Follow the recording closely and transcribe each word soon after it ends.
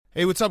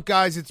Hey, what's up,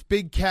 guys? It's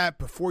Big Cat.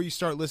 Before you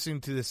start listening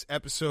to this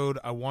episode,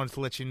 I wanted to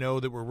let you know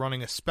that we're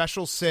running a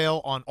special sale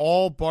on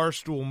all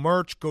Barstool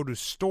merch. Go to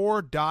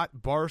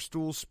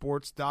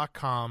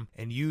store.barstoolsports.com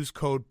and use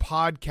code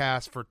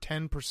PODCAST for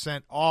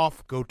 10%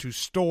 off. Go to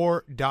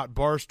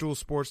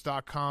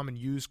store.barstoolsports.com and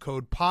use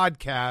code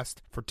PODCAST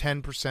for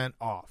 10%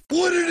 off.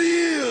 What it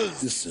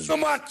is, this is the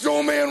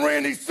Macho Man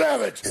Randy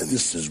Savage, and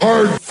this is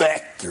Hard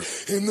Factor,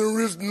 and there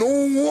is no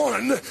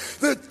one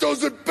that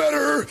does it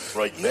better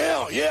right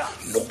now. Yeah,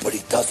 nobody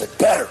does it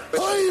better.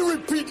 I ain't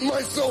repeating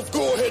myself.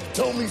 Go ahead,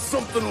 tell me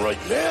something right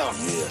now.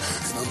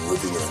 Yeah, and I'm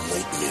living in a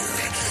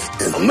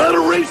nightmare, and I'm not a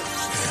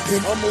racist,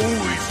 and I'm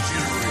always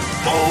cheering.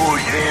 Oh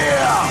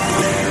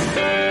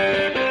yeah.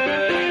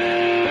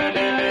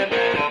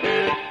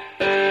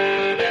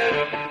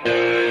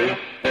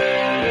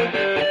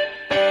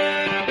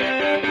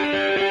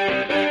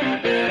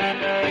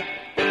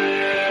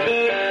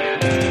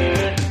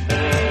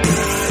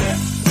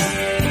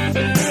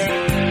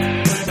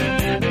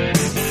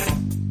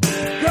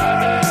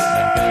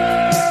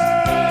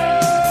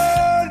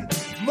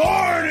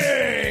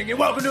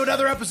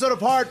 Another episode of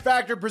Hard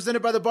Factor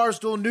presented by the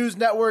Barstool News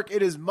Network.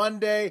 It is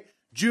Monday,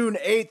 June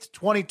 8th,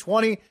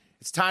 2020.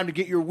 It's time to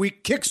get your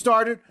week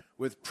kickstarted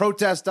with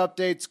protest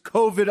updates,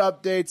 COVID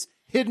updates,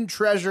 hidden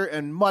treasure,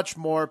 and much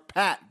more.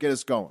 Pat, get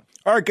us going.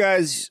 All right,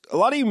 guys. A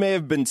lot of you may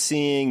have been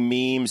seeing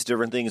memes,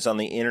 different things on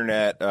the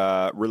internet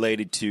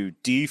related to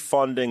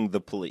defunding the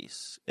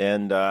police.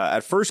 And at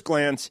first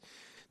glance,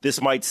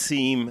 this might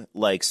seem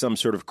like some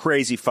sort of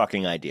crazy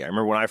fucking idea. I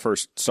remember when I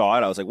first saw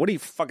it, I was like, what are you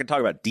fucking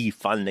talking about,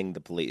 defunding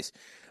the police?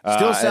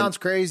 Still sounds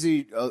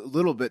crazy a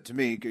little bit to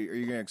me. Are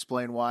you going to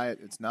explain why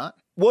it's not?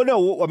 Well,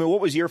 no. I mean,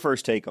 what was your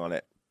first take on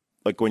it?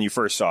 Like when you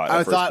first saw it?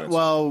 I thought,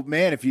 well,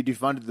 man, if you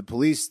defunded the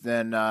police,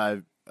 then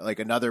like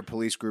another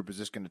police group is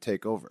just going to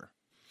take over.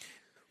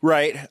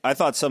 Right. I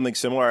thought something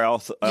similar. I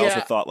also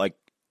thought like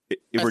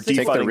if we're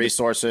defunding the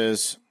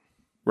resources.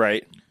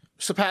 Right.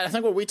 So, Pat, I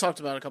think what we talked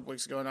about a couple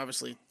weeks ago, and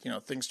obviously,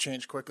 things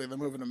change quickly. They're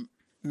moving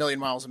a million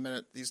miles a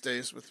minute these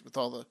days with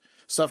all the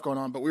stuff going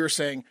on. But we were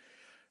saying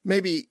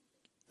maybe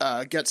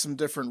get some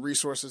different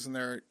resources in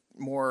there,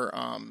 more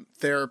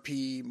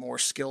therapy, more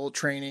skill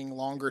training,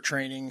 longer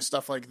training,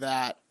 stuff like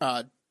that.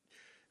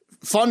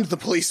 Fund the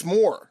police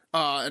more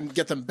and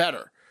get them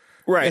better.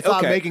 Right. I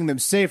thought making them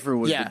safer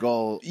was the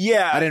goal.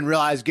 Yeah. I didn't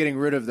realize getting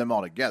rid of them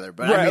altogether.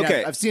 But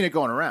I've seen it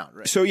going around.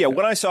 Right? So,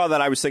 when I saw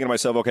that, I was thinking to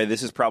myself, okay,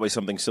 this is probably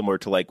something similar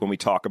to like when we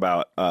talk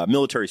about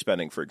military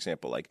spending, for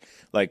example.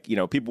 Like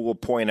people will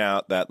point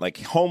out that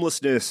like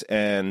homelessness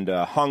and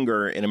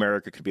hunger in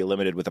America could be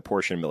limited with a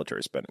portion of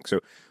military spending. So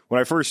when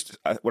I first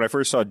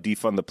saw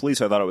defund the police,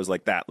 I thought it was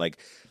like that. Like,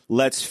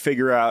 let's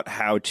figure out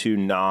how to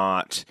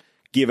not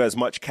give as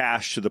much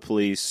cash to the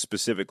police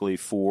specifically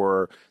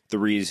for the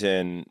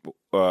reason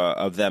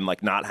of them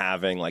like not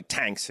having like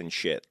tanks and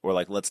shit, or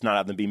like let's not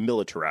have them be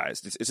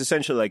militarized. It's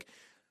essentially like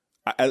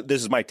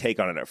this is my take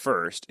on it at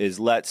first, is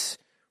let's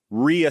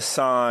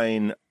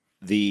reassign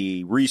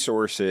the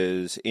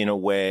resources in a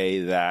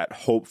way that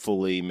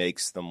hopefully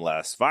makes them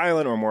less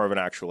violent or more of an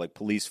actual like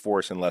police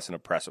force and less an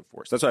oppressive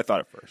force. That's what I thought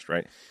at first,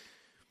 right?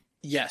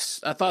 Yes,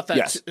 I thought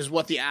that is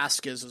what the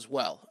ask is as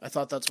well. I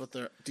thought that's what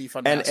the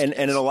defund ask is. And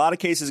in a lot of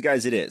cases,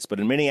 guys, it is. But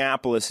in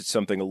Minneapolis, it's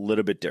something a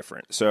little bit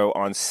different. So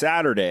on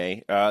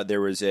Saturday,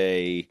 there was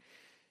a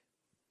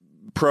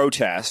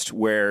protest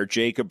where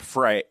Jacob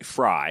Frey,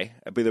 by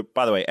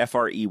the way,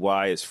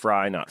 F-R-E-Y is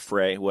Fry, not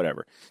Frey,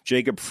 whatever.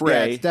 Jacob Frey.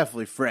 Yeah, it's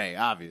definitely Frey,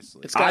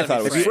 obviously. I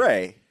thought it was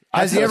Frey.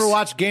 Has he ever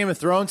watched Game of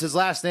Thrones? His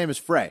last name is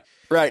Frey.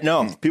 Right,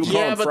 no. People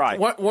call him Fry.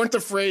 Weren't the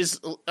phrase,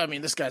 I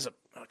mean, this guy's a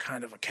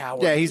kind of a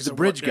coward. Yeah, he's the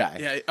bridge guy.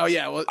 Yeah. Oh,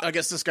 yeah. Well, I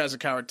guess this guy's a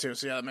coward too.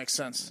 So yeah, that makes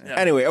sense. Yeah.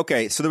 Anyway,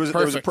 okay. So there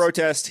was a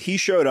protest. He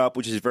showed up,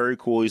 which is very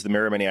cool. He's the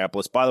mayor of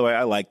Minneapolis. By the way,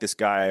 I like this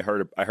guy. I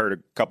heard a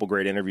couple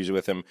great interviews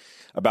with him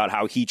about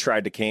how he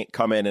tried to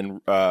come in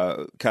and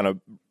kind of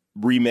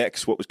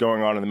remix what was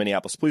going on in the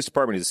Minneapolis Police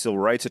Department. He's a civil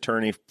rights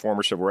attorney,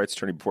 former civil rights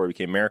attorney before he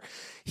became mayor.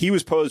 He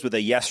was posed with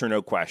a yes or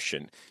no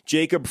question.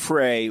 Jacob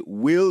Frey,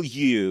 will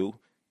you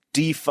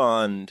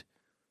defund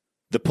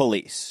the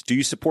police? Do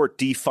you support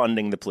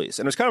defunding the police?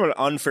 And it was kind of an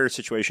unfair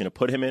situation to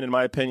put him in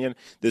my opinion.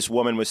 This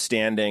woman was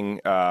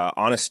standing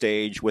on a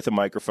stage with a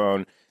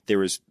microphone. There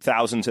was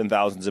thousands and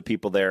thousands of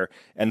people there.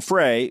 And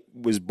Frey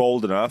was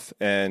bold enough,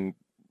 and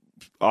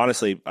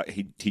honestly,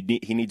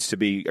 he needs to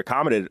be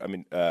accommodated. I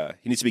mean,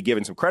 he needs to be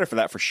given some credit for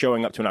that, for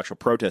showing up to an actual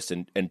protest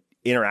and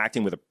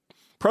interacting with a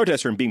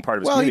protester and being part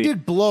of his community. Well, he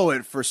did blow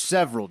it for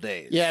several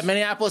days. Yeah,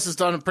 Minneapolis has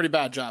done a pretty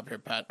bad job here,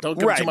 Pat. Don't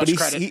give him too much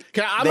credit.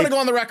 I'm going to go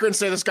on the record and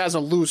say this guy's a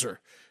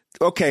loser.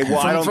 Okay, well,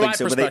 I don't think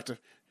so. But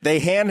they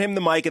hand him the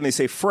mic and they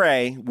say,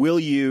 Frey, will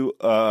you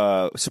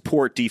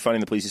support defunding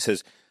the police? He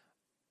says,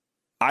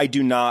 I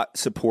do not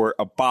support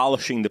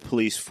abolishing the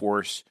police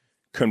force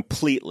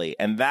completely.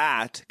 And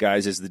that,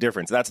 guys, is the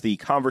difference. That's the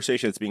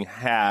conversation that's being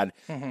had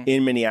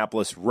in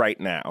Minneapolis right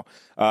now.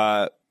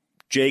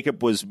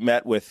 Jacob was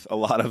met with a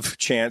lot of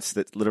chants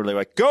that literally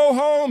like, go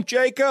home,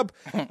 Jacob.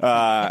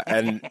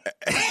 And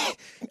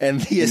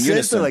he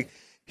essentially like,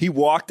 He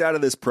walked out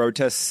of this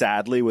protest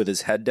sadly with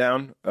his head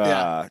down,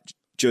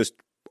 just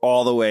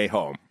all the way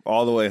home.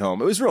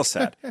 It was real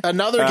sad.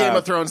 Another Game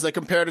of Thrones, they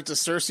compared it to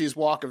Cersei's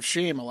walk of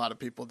shame, a lot of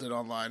people did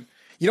online.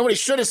 You know what he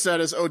should have said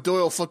is,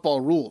 Doyle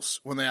football rules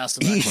when they asked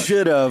him that question.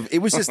 Should have. It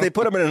was just they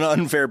put him in an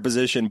unfair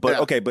position. But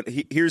okay, but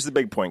here's the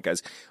big point,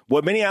 guys.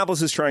 What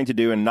Minneapolis is trying to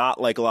do, and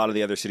not like a lot of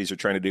the other cities are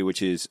trying to do,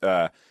 which is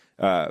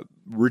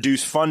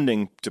reduce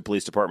funding to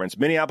police departments.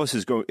 Minneapolis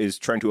is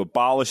trying to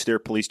abolish their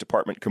police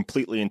department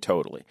completely and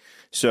totally.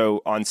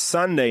 So on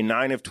Sunday,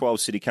 9 of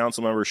 12 city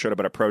council members showed up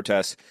at a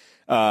protest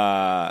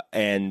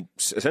and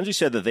essentially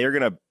said that they are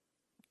going to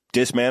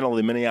dismantle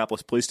the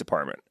Minneapolis Police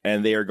Department,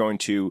 and they are going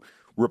to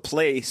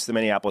replace the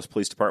Minneapolis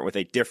Police Department with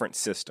a different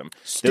system.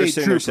 State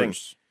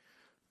troopers.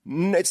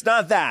 It's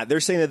not that. They're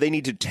saying that they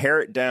need to tear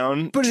it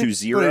down to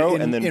zero,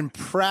 but and then in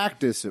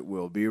practice it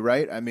will be,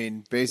 right? I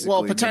mean, basically,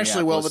 well,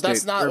 potentially will, but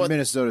that's not what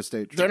Minnesota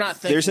State. They're not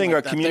thinking. They're saying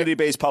like a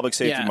community-based public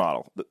safety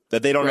model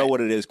that they don't know what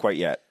it is quite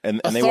yet,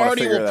 and they want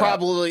to figure that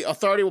out.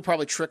 Authority will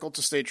probably trickle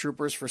to state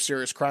troopers for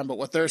serious crime, but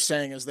what they're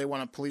saying is they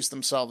want to police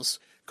themselves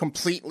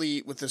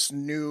completely with this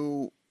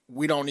new,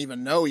 we don't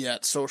even know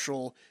yet,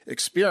 social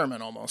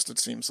experiment. Almost, it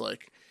seems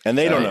like, and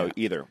they don't know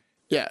either.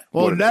 Yeah.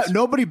 Well,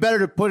 nobody better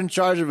to put in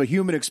charge of a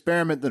human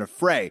experiment than a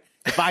Frey.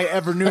 If I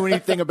ever knew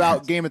anything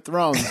about Game of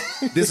Thrones,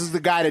 this is the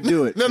guy to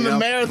do it. Then the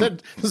mayor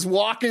that is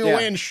walking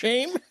away in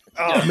shame.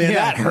 Oh man,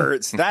 that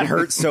hurts. That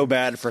hurts so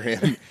bad for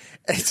him.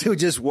 So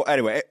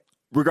anyway,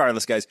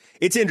 regardless, guys,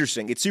 it's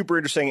interesting. It's super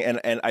interesting,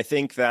 and I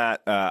think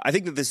that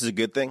this is a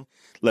good thing.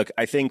 Look,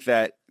 I think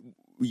that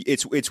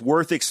it's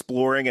worth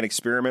exploring an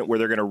experiment where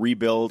they're going to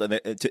rebuild, and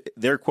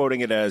they're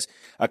quoting it as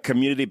a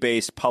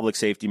community-based public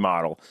safety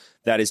model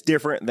that is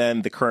different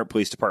than the current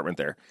police department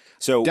there.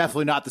 So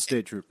definitely not the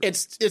state trooper.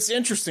 It's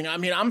interesting. I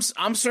mean,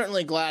 I'm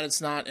certainly glad it's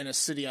not in a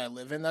city I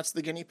live in. That's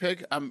the guinea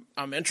pig.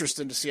 I'm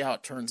interested to see how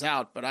it turns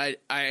out, but I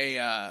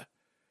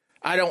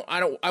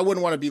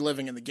wouldn't want to be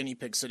living in the guinea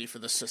pig city for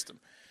this system.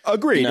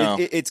 Agreed. No.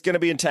 It's going to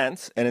be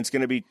intense, and it's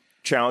going to be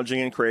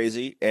challenging and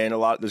crazy, and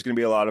there's going to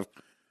be a lot of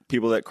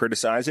people that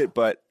criticize it,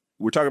 but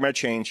we're talking about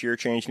change here.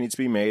 Change needs to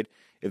be made.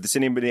 If the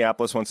city of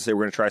Minneapolis wants to say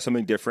we're going to try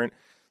something different,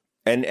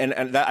 and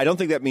that, I don't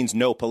think that means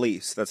no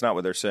police. That's not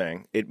what they're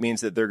saying. It means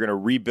that they're going to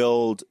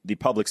rebuild the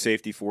public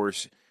safety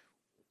force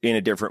in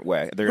a different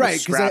way. They're going to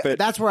scrap it.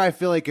 That's where I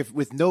feel like if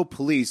with no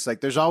police,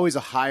 like there's always a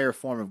higher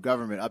form of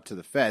government up to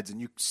the feds,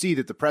 and you see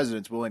that the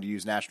president's willing to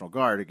use National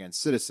Guard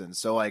against citizens.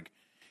 So like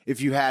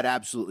if you had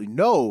absolutely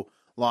no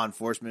law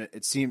enforcement,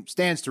 it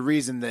stands to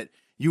reason that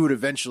you would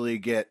eventually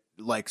get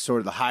like sort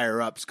of the higher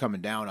ups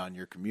coming down on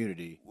your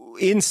community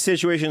in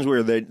situations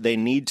where they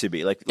need to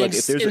be like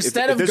if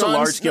there's a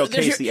large scale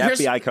case, the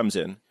FBI comes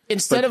in.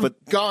 Instead of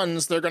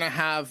guns, they're going to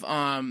have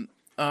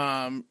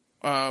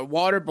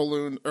water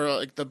balloon or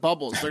like the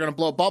bubbles. They're going to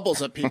blow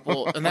bubbles at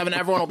people, and then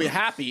everyone will be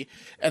happy.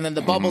 And then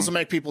the bubbles will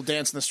make people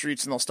dance in the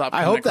streets, and they'll stop.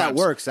 I hope that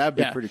works. That'd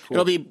be pretty cool.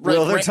 It'll be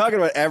they're talking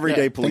about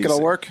everyday police. Think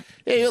it'll work?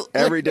 Yeah,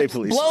 everyday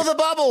police. Blow the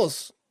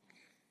bubbles.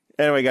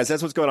 Anyway, guys,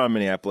 that's what's going on in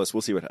Minneapolis.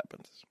 We'll see what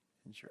happens.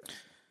 Sure.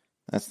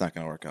 That's not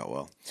going to work out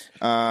well.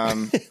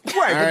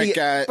 Right,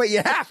 guys. But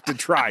you have to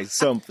try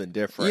something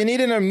different. You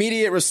need an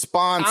immediate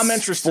response. I'm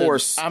interested.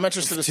 Force I'm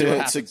interested to see what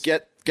happens.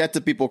 To get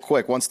to people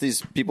quick. Once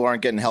these people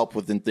aren't getting help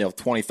within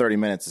 20, 30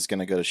 minutes, it's going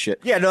to go to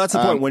shit. Yeah, no, that's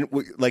the point.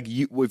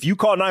 If you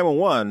call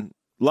 911,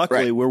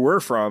 luckily where we're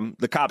from,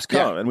 the cops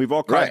come, and we've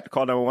all called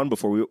 911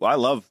 before. I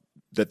love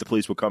that the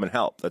police will come and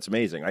help. That's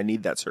amazing. I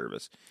need that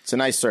service. It's a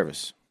nice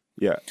service.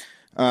 Yeah.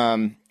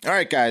 All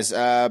right, guys.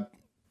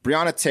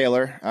 Breonna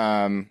Taylor.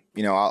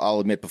 I'll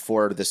admit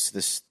before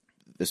this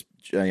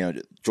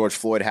George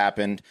Floyd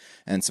happened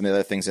and some of the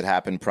other things that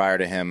happened prior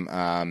to him,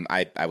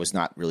 I was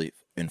not really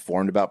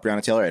informed about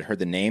Breonna Taylor. I'd heard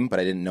the name, but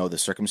I didn't know the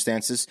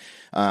circumstances.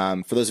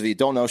 For those of you who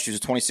don't know, she was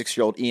a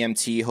 26-year-old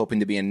EMT hoping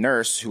to be a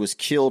nurse who was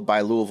killed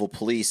by Louisville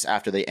police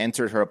after they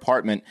entered her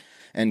apartment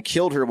and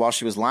killed her while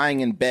she was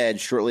lying in bed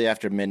shortly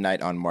after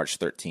midnight on March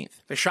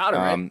 13th. They shot her,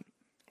 right?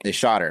 They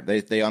shot her.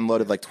 They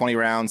unloaded like 20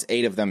 rounds.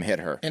 8 of them hit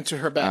her. Into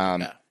her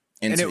back.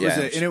 And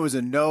it was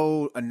a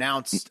no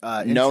announced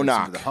no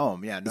knock into the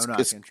home. Yeah, no knock.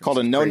 It's called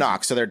a no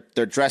knock. So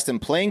they're dressed in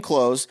plain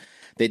clothes.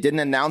 They didn't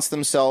announce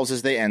themselves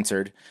as they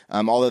entered.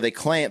 Although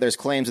there's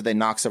claims that they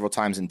knocked several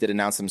times and did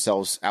announce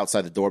themselves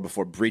outside the door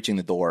before breaching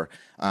the door.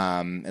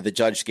 The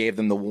judge gave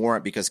them the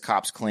warrant because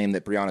cops claimed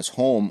that Breonna's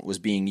home was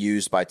being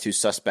used by 2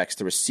 suspects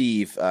to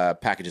receive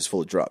packages full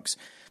of drugs.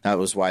 That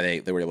was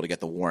why they were able to get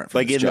the warrant.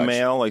 Like in the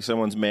mail, like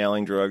someone's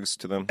mailing drugs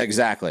to them.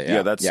 Exactly.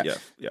 Yeah,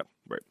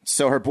 right.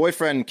 So her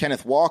boyfriend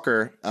Kenneth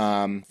Walker,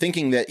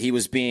 thinking that he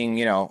was being,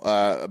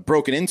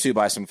 broken into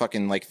by some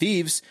fucking like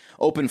thieves,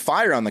 opened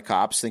fire on the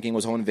cops, thinking it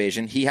was home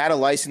invasion. He had a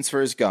license for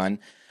his gun.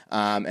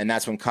 and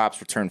that's when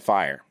cops returned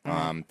fire.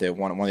 One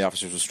of the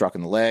officers was struck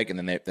in the leg, and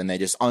then they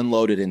just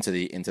unloaded into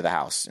the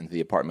house, into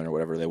the apartment or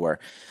whatever they were,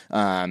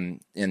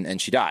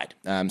 and she died.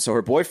 So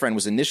her boyfriend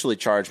was initially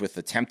charged with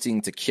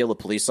attempting to kill a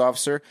police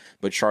officer,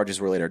 but charges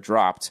were later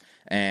dropped.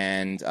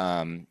 And,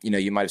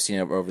 you might have seen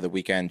it over the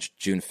weekend,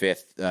 June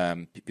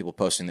 5th, people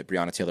posting that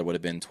Breonna Taylor would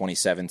have been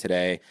 27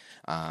 today.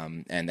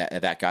 And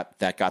that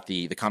got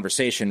the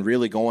conversation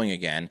really going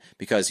again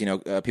because,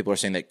 people are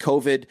saying that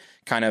COVID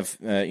kind of,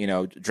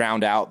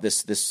 drowned out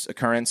this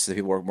occurrence. That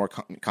people were more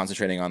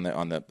concentrating on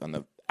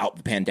the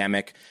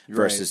pandemic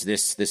versus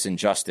this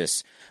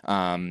injustice.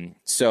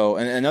 So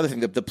another thing,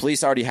 the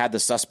police already had the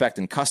suspect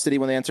in custody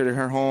when they entered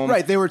her home.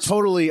 Right. They were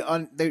totally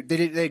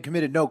they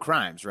committed no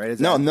crimes, right?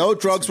 No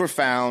drugs were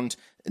found.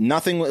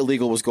 Nothing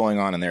illegal was going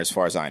on in there as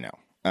far as I know.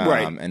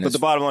 Right. But the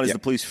bottom line is the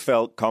police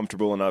felt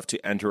comfortable enough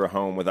to enter a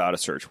home without a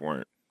search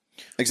warrant.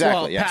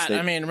 Exactly. Well, yes,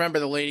 Pat, remember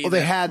the lady? Well,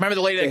 remember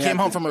the lady that came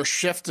home from her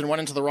shift and went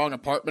into the wrong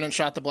apartment and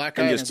shot the black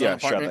guy in his own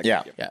apartment?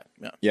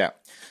 Yeah.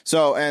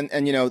 So and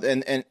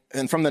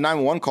from the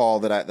 911 call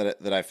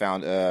that I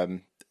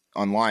found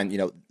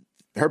online,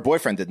 her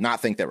boyfriend did not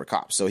think they were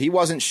cops, so he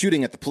wasn't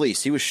shooting at the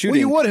police. He was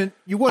shooting. Well,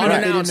 you wouldn't.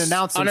 They didn't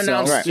announce themselves.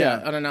 Unannounced, right.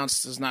 Yeah,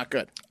 unannounced is not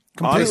good.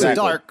 Completely Exactly.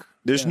 dark.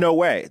 There's no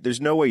way. There's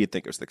no way you'd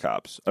think it was the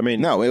cops. I mean,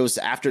 no, it was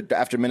after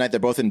midnight. They're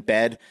both in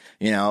bed,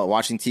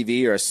 watching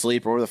TV or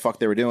asleep or whatever the fuck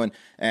they were doing,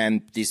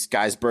 and these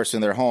guys burst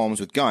in their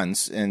homes with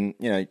guns, and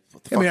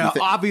what the fuck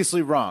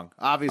obviously wrong.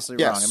 Obviously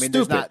wrong. I mean,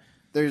 stupid.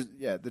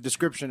 the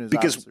description is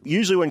because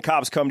usually when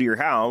cops come to your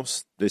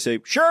house, they say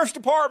sheriff's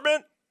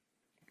department,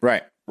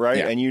 right,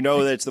 yeah. And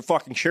that it's the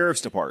fucking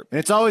sheriff's department. And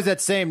it's always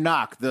that same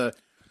knock. The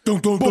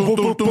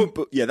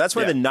yeah, that's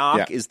why the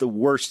knock is the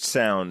worst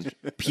sound.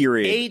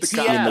 Period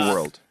ATF. in the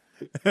world.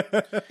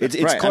 It's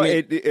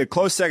right. A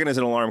close second is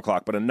an alarm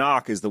clock, but a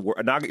knock at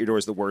your door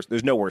is the worst.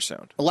 There's no worse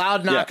sound. A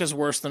loud knock is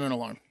worse than an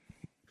alarm.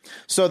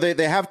 So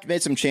they have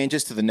made some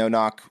changes to the no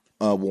knock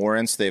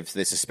warrants. They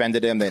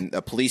suspended him. Then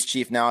a police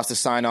chief now has to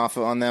sign off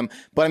on them.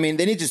 But they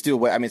need to just do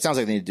away. It sounds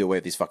like they need to do away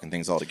with these fucking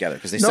things altogether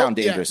because they sound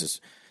dangerous.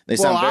 They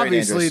sound very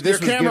obviously, dangerous. this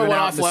was given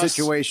out in a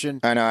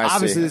situation. I know.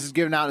 Obviously, this is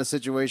given out in a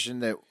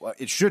situation that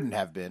it shouldn't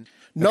have been.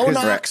 No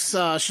knocks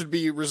should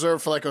be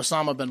reserved for like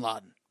Osama bin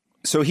Laden.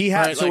 So he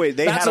had. Right, so wait,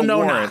 they that's had a no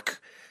warrant.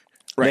 knock.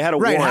 Right. They had a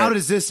warrant. How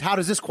does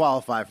this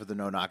qualify for the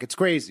no knock? It's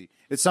crazy.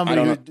 It's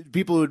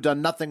people who've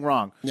done nothing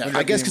wrong. Yeah.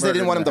 I guess because they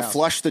didn't want him to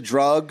flush the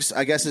drugs.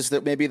 I guess is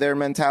that maybe their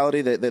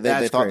mentality.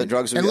 They thought the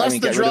drugs. Unless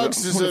the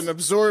drugs is an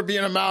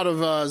absorbent amount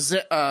of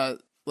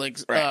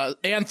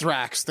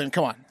anthrax, then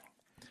come on.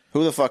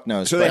 Who the fuck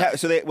knows? So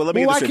let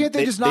me. Why can't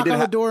they just knock on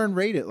the door and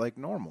raid it like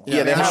normal?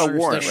 Yeah, they had a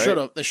warrant. They should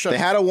have. They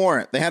had a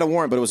warrant. They had a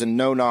warrant, but it was a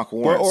no knock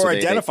warrant. Or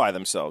identify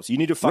themselves. You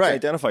need to fucking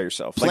identify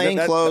yourself. Plain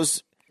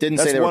clothes. Didn't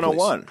say they were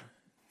 101.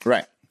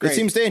 Right. Great. It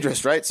seems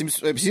dangerous, right?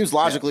 It seems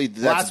logically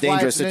that's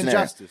dangerous. Why it's an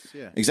injustice.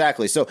 Yeah.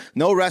 Exactly. So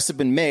no arrests have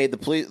been made.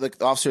 The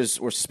officers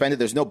were suspended.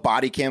 There's no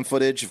body cam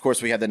footage. Of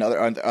course, we had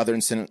another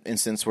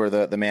instance where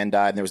the man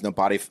died and there was no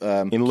body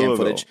cam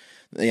footage.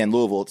 Yeah, in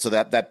Louisville. So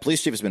that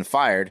police chief has been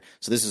fired.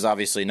 So this is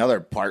obviously another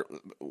part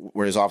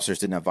where his officers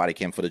didn't have body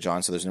cam footage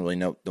on. So there's really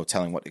no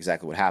telling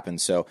exactly what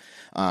happened. So,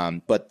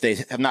 but they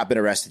have not been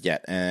arrested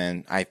yet,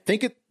 and I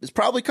think it is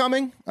probably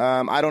coming.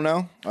 I don't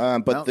know,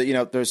 but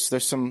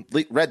there's some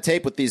red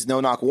tape with these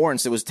no knock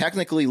warrants. It was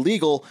technically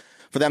legal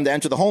for them to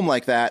enter the home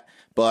like that,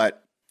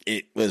 but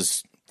it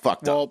was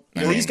fucked up.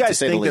 These guys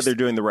think that they're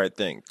doing the right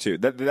thing too.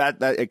 That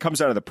it comes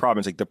down to the problem.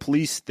 It's like the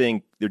police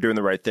think they're doing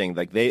the right thing.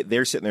 Like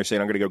they're sitting there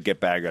saying, "I'm going to go get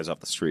bad guys off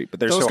the street,"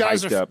 but they're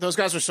hyped up. Those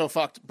guys are so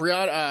fucked.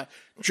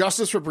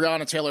 Justice for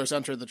Breonna Taylor has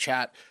entered the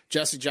chat.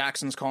 Jesse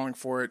Jackson's calling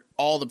for it.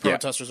 All the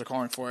protesters are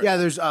calling for it. Yeah,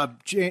 there's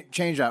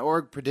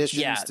change.org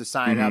petitions to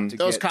sign up to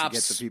get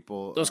the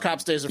people. Those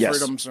cops' days of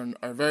freedoms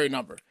are very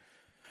numbered.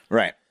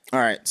 Right. All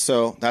right,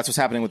 so that's what's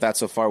happening with that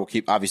so far. We'll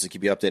obviously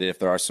keep you updated if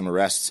there are some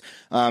arrests.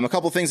 A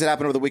couple of things that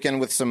happened over the weekend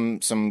with some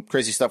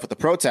crazy stuff with the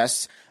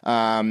protests.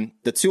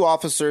 The two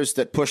officers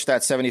that pushed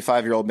that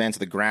 75-year-old man to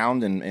the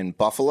ground in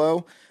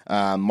Buffalo,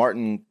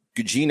 Martin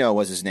Gugino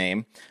was his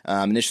name.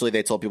 Initially,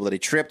 they told people that he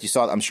tripped.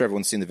 I'm sure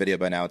everyone's seen the video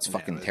by now. It's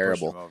fucking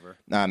terrible.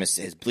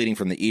 He's bleeding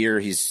from the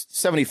ear. He's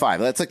 75.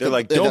 That's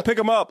like don't pick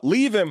him up.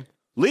 Leave him.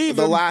 Leave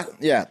him.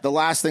 The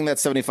last thing that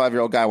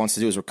 75-year-old guy wants to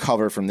do is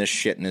recover from this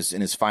shit in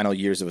his final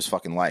years of his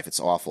fucking life.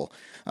 It's awful.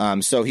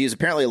 So he's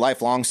apparently a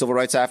lifelong civil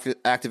rights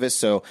activist.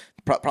 So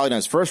probably not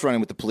his first run-in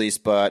with the police,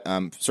 but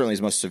certainly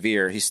his most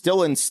severe. He's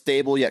still in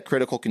stable yet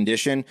critical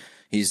condition.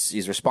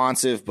 He's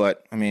responsive,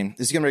 but I mean,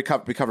 is he going to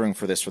be recovering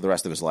for this for the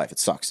rest of his life? It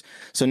sucks.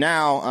 So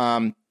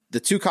now the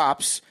two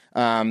cops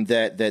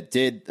that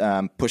did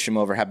push him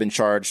over have been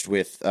charged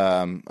with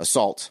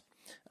assault.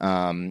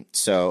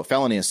 So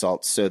felony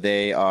assault. So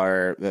they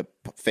are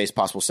face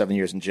possible 7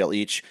 years in jail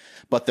each.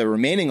 But the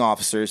remaining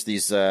officers,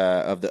 these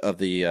of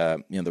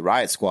the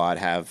riot squad,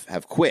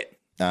 have quit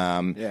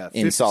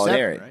in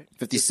solidarity. Right?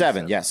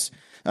 57, yes.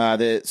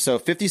 So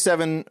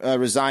 57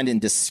 resigned in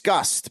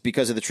disgust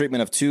because of the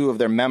treatment of 2 of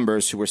their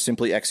members who were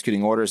simply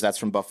executing orders. That's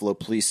from Buffalo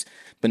Police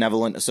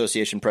Benevolent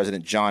Association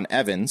President John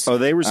Evans. Oh,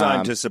 they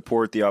resigned to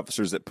support the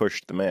officers that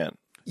pushed the man.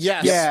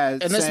 Yes. Yeah,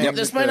 and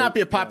this might not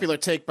be a popular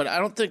take, but I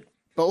don't think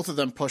both of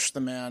them pushed the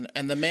man,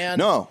 and the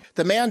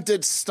man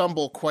did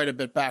stumble quite a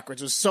bit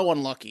backwards. It was so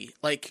unlucky.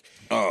 But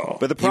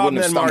the problem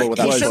then,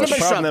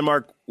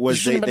 Mark,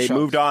 was they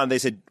moved on. They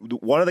said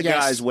one of the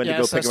guys went to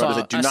go pick him up.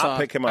 They said, "Do not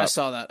pick him up." I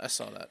saw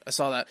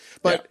that.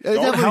 But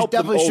don't help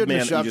the old man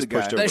that you just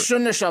pushed over. They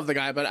shouldn't have shoved the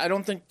guy, but I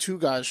don't think 2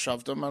 guys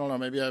shoved him. I don't know.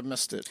 Maybe I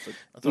missed it.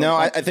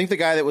 I think the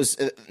guy that was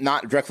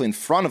not directly in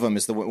front of him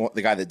is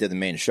the guy that did the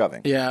main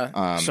shoving.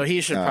 Yeah. So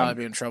he should probably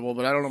be in trouble,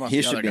 but I don't know about the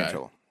other guy. He should be in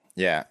trouble.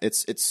 Yeah,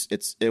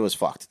 it was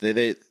fucked.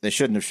 They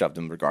shouldn't have shoved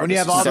him regardless. When you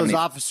have all those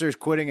officers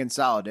quitting in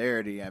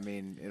solidarity, I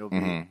mean,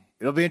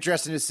 it'll be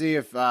interesting to see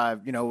if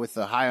with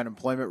the high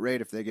unemployment rate,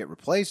 if they get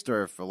replaced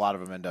or if a lot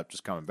of them end up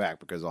just coming back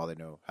because all they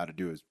know how to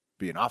do is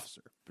be an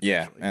officer.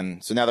 Yeah,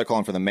 and so now they're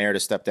calling for the mayor to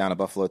step down to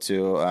Buffalo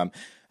too.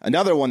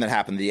 Another one that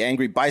happened, the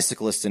angry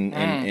bicyclist in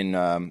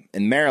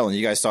Maryland.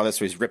 You guys saw this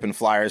where he's ripping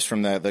flyers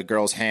from the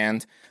girl's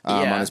hand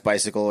on his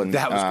bicycle. And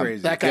that was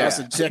crazy. That guy was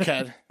a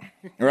dickhead.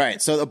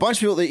 Right. So a bunch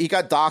of people, he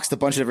got doxxed a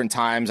bunch of different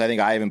times. I think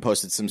I even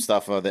posted some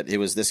stuff that it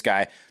was this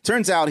guy.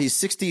 Turns out he's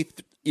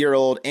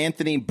 60-year-old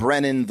Anthony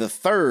Brennan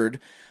III,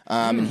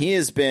 and he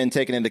has been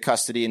taken into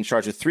custody and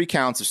charged with 3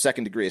 counts of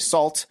second-degree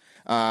assault.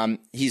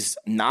 He's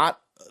not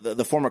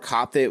the former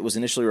cop that was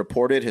initially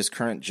reported. His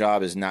current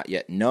job is not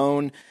yet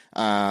known.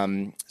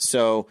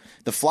 So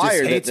the flyer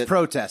just hates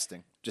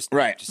protesting. Just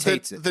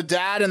hates it. The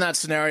dad in that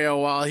scenario,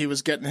 while he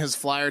was getting his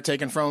flyer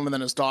taken from him, and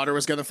then his daughter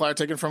was getting the flyer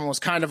taken from him, was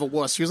kind of a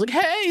wuss. He was like,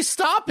 "Hey,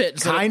 stop it!"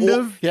 Kind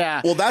of.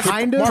 Yeah. Well, that's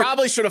kind of.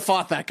 Probably should have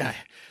fought that guy.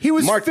 He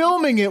was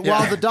filming it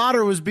while the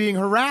daughter was being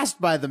harassed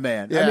by the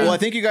man. Yeah. I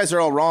think you guys are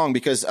all wrong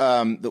because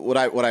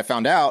what I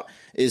found out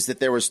is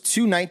that there was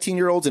 2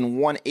 19-year-olds and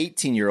 1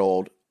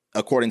 18-year-old.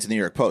 According to the New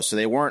York Post, so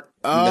they weren't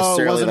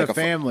necessarily it wasn't like a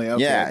family.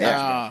 Okay.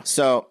 Yeah.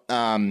 So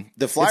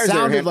the flyers it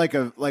sounded like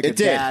a did.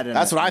 dad.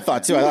 That's what I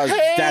thought too. I thought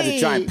dad's a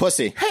giant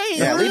pussy.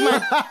 Hey,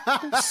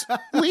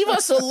 leave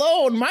us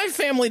alone. My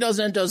family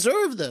doesn't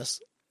deserve this.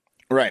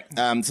 Right.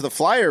 So the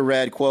flyer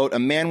read, "quote: A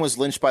man was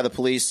lynched by the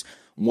police.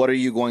 What are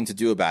you going to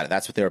do about it?"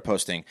 That's what they were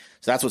posting.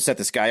 So that's what set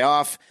this guy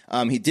off.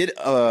 He did.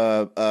 I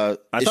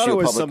thought it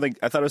was something.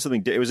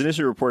 It was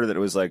initially reported that it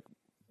was like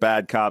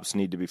bad cops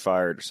need to be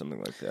fired or something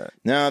like that.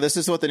 No, this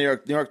is what the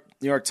New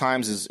York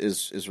Times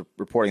is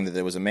reporting, that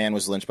there was a man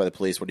was lynched by the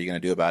police. What are you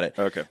going to do about it?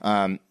 Okay.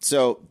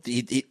 So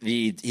he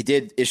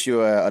did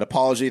issue an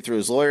apology through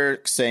his lawyer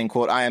saying,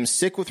 "quote: I am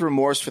sick with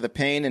remorse for the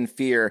pain and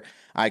fear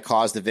I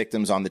caused the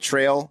victims on the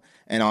trail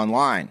and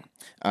online.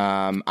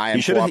 I am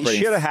He should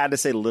have had to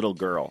say little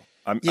girl.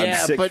 I'm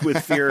sick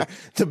with fear,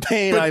 the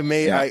pain I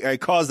made. Yeah. I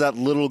caused that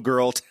little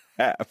girl to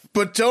have.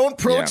 But don't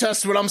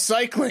protest when I'm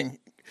cycling.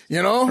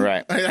 You know,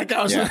 right? That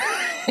guy was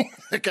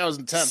that guy was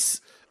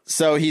intense.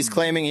 So he's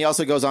claiming. He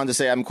also goes on to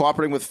say, "I'm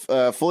cooperating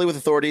fully with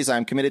authorities.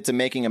 I'm committed to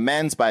making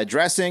amends by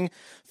addressing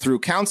through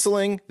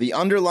counseling the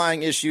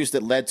underlying issues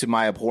that led to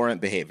my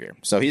abhorrent behavior."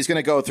 So he's going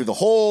to go through the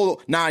whole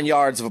 9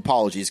 yards of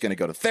apology. He's going to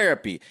go to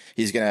therapy.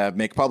 He's going to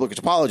make public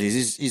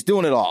apologies. He's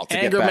doing it all.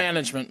 Anger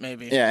management,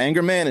 maybe. Yeah,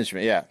 anger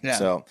management. Yeah.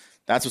 So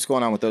that's what's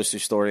going on with those 2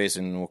 stories,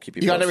 and we'll keep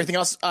you posted. Got everything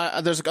else?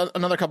 There's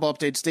another couple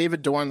updates.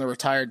 David Dorn, the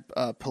retired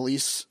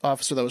police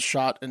officer that was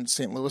shot in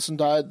St. Louis and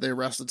died, they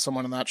arrested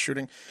someone in that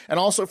shooting. And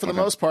also, for the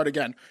most part,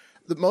 again,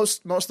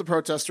 most of the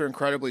protests are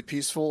incredibly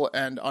peaceful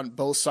and on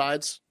both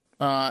sides.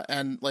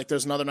 And like,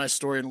 there's another nice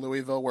story in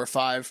Louisville where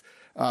 5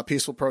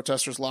 peaceful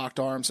protesters locked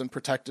arms and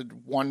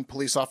protected one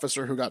police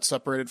officer who got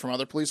separated from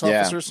other police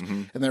officers,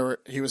 and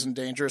he was in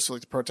danger. So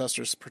like the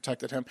protesters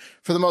protected him.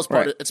 For the most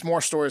part, it's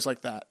more stories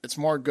like that. It's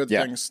more good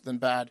things than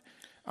bad,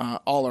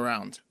 all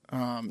around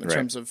in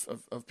terms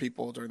of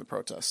people during the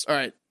protests. All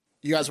right,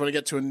 you guys want to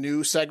get to a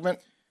new segment?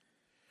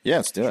 Yeah,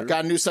 let's do it.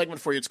 Got a new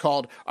segment for you. It's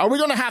called "Are We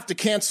Going to Have to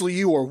Cancel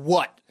You or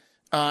What?"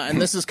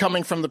 And this is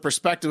coming from the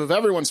perspective of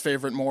everyone's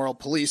favorite moral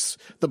police,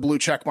 the Blue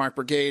Checkmark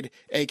Brigade,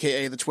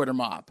 a.k.a. the Twitter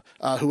mob,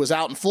 who was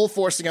out in full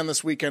force again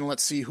this weekend.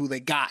 Let's see who they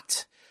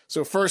got.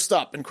 So first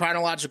up, in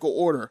chronological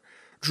order,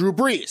 Drew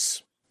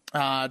Brees.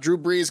 Drew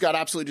Brees got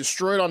absolutely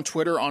destroyed on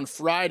Twitter on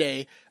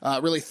Friday,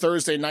 really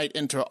Thursday night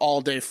into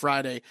all day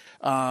Friday.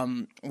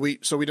 We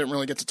didn't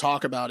really get to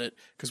talk about it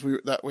because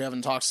we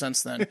haven't talked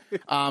since then.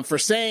 For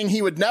saying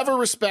he would never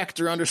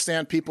respect or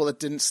understand people that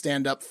didn't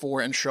stand up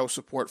for and show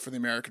support for the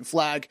American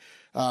flag.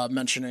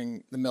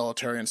 Mentioning the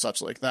military and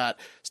such like that.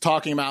 He's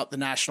talking about the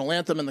national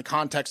anthem in the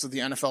context of the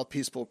NFL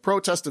peaceful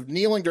protest of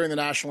kneeling during the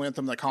national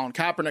anthem that Colin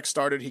Kaepernick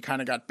started. He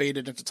kind of got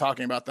baited into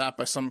talking about that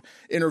by some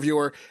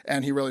interviewer,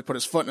 and he really put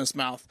his foot in his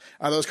mouth.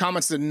 Those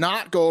comments did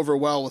not go over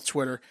well with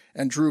Twitter,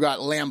 and Drew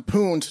got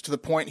lampooned to the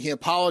point he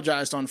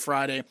apologized on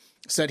Friday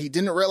said he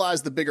didn't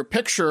realize the bigger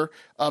picture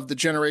of the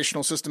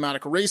generational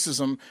systematic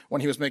racism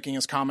when he was making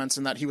his comments,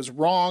 and that he was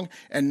wrong,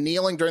 and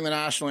kneeling during the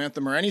national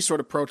anthem or any sort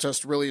of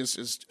protest really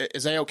is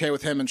A-okay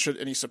with him, and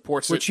he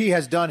supports it. Which he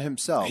has done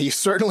himself. He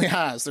certainly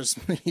has.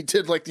 He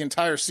did like the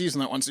entire season,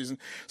 that one season,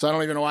 so I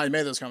don't even know why he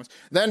made those comments.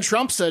 Then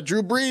Trump said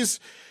Drew Brees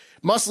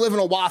must live in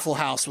a Waffle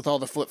House with all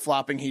the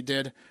flip-flopping he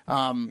did.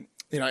 I'm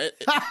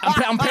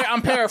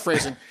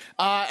paraphrasing.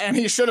 And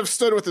he should have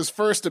stood with his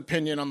first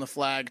opinion on the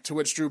flag, to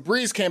which Drew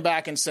Brees came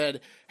back and said,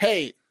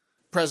 hey,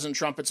 President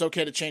Trump, it's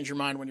okay to change your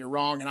mind when you're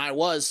wrong. And I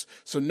was.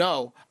 So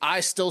no,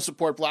 I still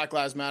support Black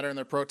Lives Matter and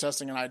they're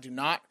protesting, and I do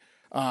not.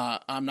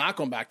 I'm not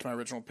going back to my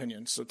original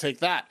opinion. So take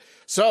that.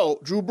 So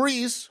Drew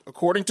Brees,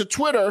 according to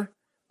Twitter,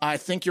 I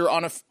think you're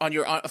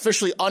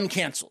officially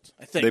uncanceled.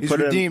 I think they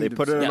put in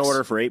an Yes.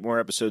 order for 8 more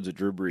episodes of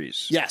Drew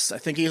Brees. Yes, I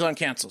think he's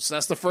uncanceled. So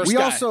that's the first We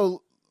guy.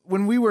 also,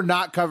 when we were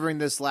not covering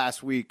this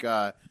last week,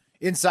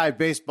 Inside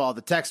Baseball,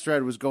 the text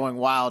thread was going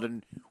wild,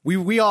 and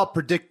we all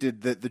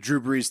predicted that the Drew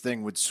Brees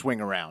thing would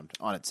swing around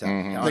on its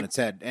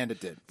head, and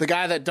it did. The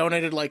guy that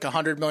donated like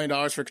 $100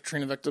 million for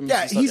Katrina victims.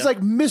 Yeah, and stuff, he's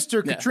like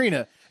Mr.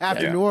 Katrina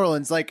after Yeah. New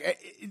Orleans. Like,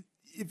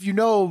 if you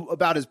know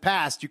about his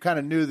past, you kind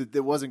of knew that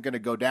it wasn't going to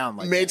go down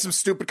like made that. some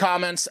stupid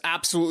comments,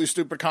 absolutely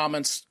stupid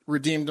comments,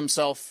 redeemed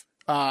himself.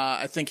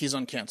 I think he's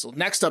uncanceled.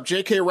 Next up,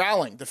 J.K.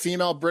 Rowling, the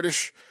female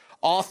British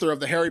author of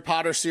the Harry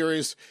Potter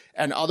series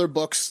and other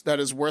books that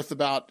is worth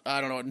about,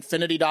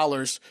 infinity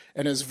dollars,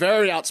 and is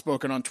very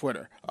outspoken on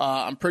Twitter.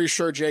 I'm pretty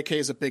sure JK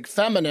is a big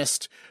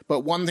feminist, but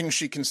one thing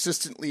she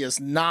consistently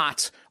is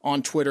not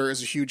on Twitter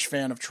is a huge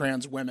fan of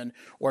trans women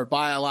or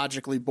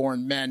biologically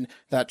born men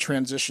that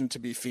transition to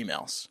be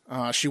females.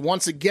 She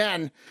once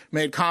again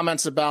made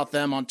comments about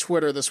them on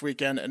Twitter this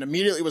weekend and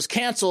immediately was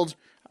canceled,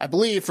 I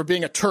believe, for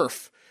being a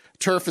TERF.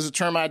 TERF is a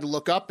term I had to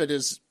look up. It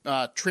is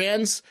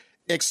trans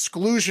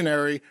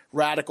exclusionary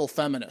radical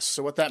feminist.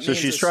 So what that means she's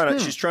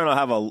is she's trying to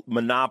have a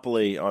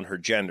monopoly on her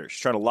gender.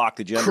 She's trying to lock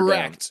the gender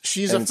correct. down.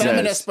 She's a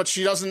feminist, but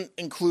she doesn't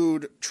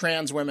include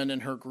trans women in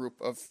her group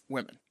of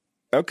women.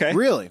 Okay.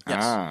 Really?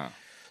 Yes.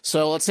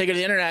 So let's take it to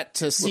the internet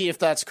to see if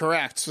that's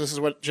correct. So this is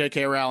what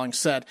J.K. Rowling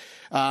said.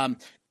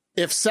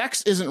 If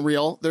sex isn't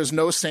real, there's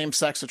no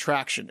same-sex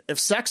attraction. If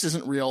sex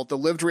isn't real, the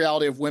lived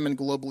reality of women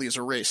globally is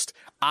erased.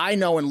 I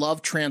know and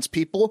love trans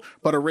people,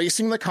 but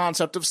erasing the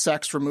concept of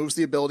sex removes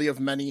the ability of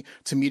many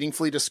to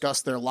meaningfully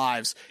discuss their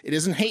lives. It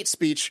isn't hate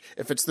speech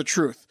if it's the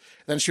truth.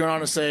 Then she went on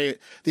to say,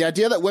 the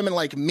idea that women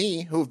like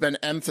me, who have been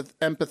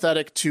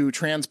empathetic to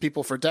trans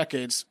people for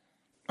decades,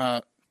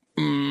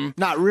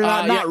 Not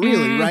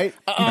really, right?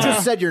 You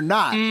just said you're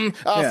not.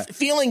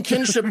 feeling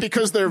kinship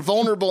because they're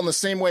vulnerable in the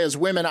same way as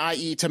women,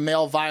 i.e. to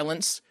male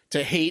violence,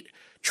 to hate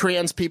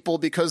trans people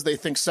because they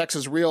think sex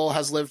is real,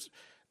 has lived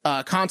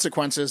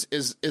consequences,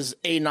 is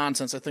a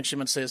nonsense. I think she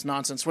meant to say is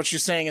nonsense. What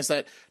she's saying is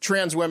that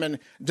trans women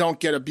don't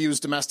get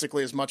abused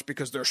domestically as much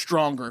because they're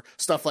stronger,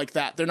 stuff like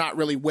that. They're not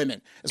really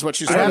women, is what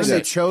she's saying. Haven't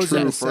they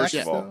chosen true, sex, first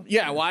of all. though?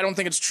 Yeah, well, I don't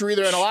think it's true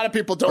either, and a lot of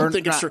people don't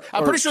think it's true.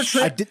 I'm pretty sure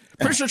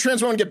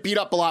trans women get beat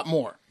up a lot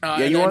more.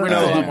 Yeah, you want to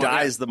know who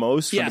dies the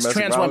most from Yes, domestic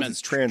trans violence? women.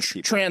 It's trans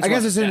people. Trans I guess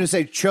women, it's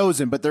interesting to say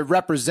chosen, but they're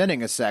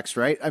representing a sex,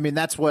 right? I mean,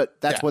 that's what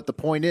Yeah. the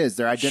point is.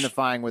 They're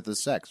identifying with a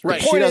sex,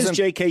 Right. The point is,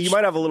 JK, you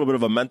might have a little bit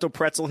of a mental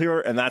pretzel here,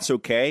 and that's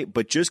okay.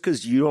 But just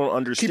because you don't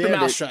understand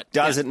mouth it shut.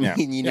 doesn't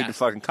mean you need to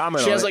fucking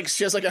comment on it.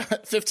 She has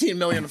like 15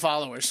 million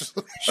followers.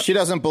 She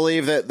doesn't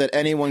believe that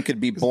anyone could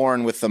be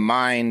born with the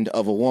mind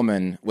of a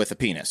woman with a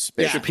penis.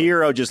 Yeah.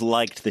 Shapiro just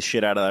liked the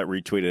shit out of that,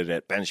 retweeted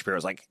it. Ben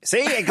Shapiro's like,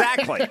 see,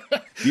 exactly.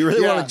 You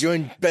really want to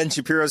join Ben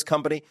Shapiro's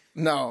company?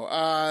 No,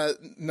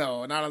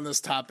 not on this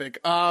topic.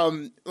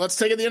 Let's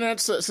take it to the internet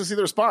to see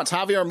the response.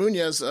 Javier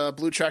Munoz,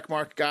 blue check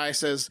mark guy,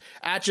 says,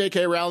 at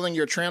J.K. Rowling,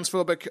 your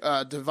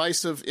transphobic,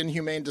 divisive,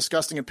 inhumane,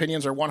 disgusting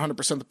opinions are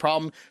 100% the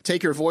problem.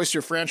 Take your voice,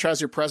 your franchise,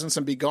 your presence,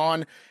 and be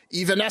gone.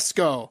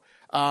 Ivanesco.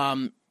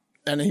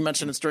 And he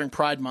mentioned it's during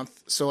Pride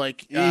Month. So,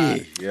 like, Yeah.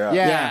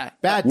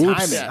 Bad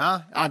timing, huh?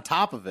 On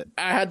top of it.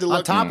 I had to look.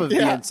 On top of the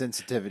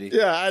insensitivity.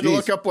 Yeah, I had to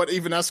look up what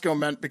Evanesco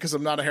meant because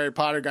I'm not a Harry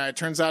Potter guy. It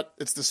turns out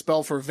it's the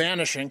spell for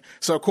vanishing.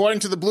 So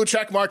according to the blue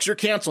check marks, you're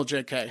canceled,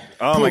 JK.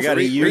 Oh my God,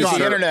 he used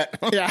the internet.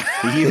 Yeah.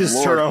 He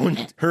used her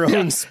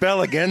own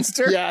spell against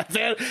her. Yeah,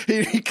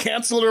 he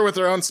canceled her with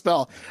her own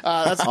spell.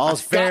 That's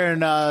All's fair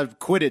in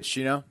Quidditch,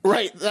 you know?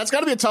 right. That's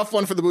got to be a tough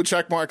one for the blue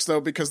check marks,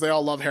 though, because they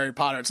all love Harry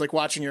Potter. It's like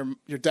watching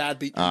your dad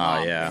beat your mom.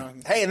 yeah. You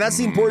know? Hey, and that's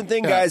the important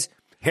thing, guys.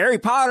 Harry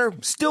Potter,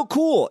 still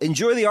cool.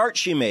 Enjoy the art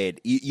she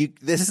made.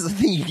 This is the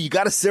thing. You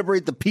got to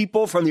separate the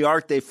people from the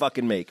art they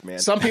fucking make, man.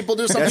 Some people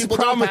do. Some That's people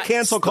the problem don't. with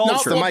cancel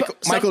culture. No,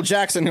 Michael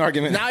Jackson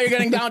argument. Now you're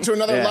getting down to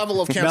another level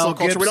of cancel Mel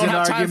culture. We don't Gibson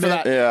have time for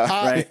that.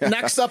 argument. Yeah.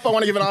 Next up, I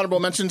want to give an honorable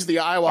mention to the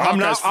Iowa I'm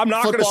Hawkeyes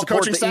not going to football support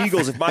coaching the staff.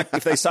 Eagles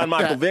if they sign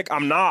Michael Vick.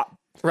 I'm not.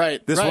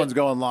 Right. This right. one's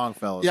going long,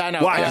 fellas. Yeah, I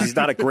know. Why? He's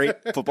not a great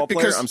football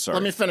player? Because, I'm sorry.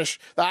 let me finish.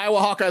 The Iowa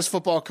Hawkeyes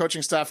football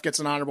coaching staff gets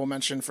an honorable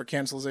mention for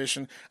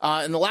cancellation.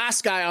 And the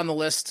last guy on the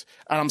list,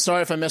 and I'm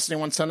sorry if I missed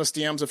anyone, send us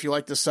DMs if you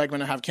like this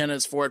segment and have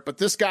candidates for it, but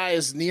this guy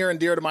is near and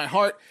dear to my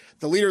heart.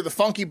 The leader of the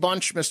Funky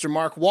Bunch, Mr.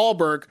 Mark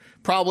Wahlberg,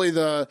 probably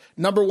the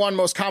number one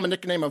most common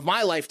nickname of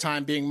my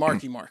lifetime being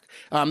Marky Mark.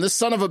 This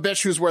son of a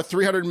bitch who's worth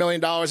 $300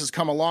 million has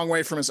come a long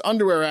way from his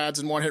underwear ads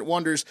and one-hit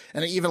wonders,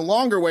 and an even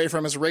longer way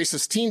from his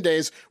racist teen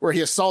days where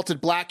he assaulted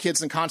black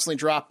kids and constantly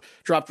dropped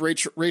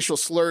racial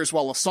slurs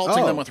while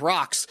assaulting them with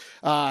rocks.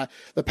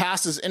 The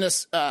past is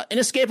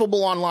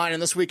inescapable online,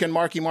 and this weekend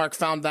Marky Mark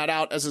found that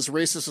out as his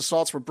racist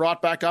assaults were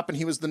brought back up, and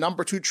he was the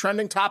number 2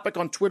 trending topic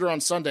on Twitter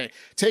on Sunday.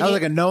 That was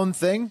like a known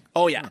thing?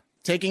 Oh, yeah.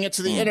 Taking it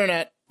to the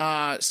internet,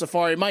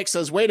 Safari Mike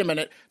says, wait a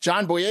minute,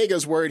 John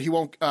Boyega's worried he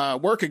won't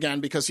work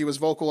again because he was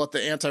vocal at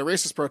the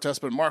anti-racist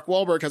protest, but Mark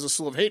Wahlberg has a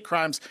slew of hate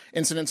crimes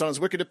incidents on his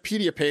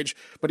Wikipedia page,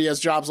 but he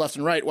has jobs left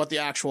and right. What the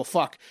actual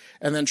fuck?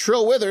 And then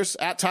Trill Withers,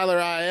 at Tyler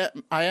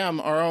I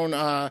am, our own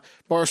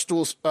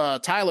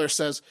Barstool Tyler,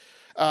 says,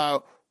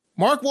 Mark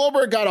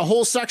Wahlberg got a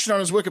whole section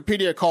on his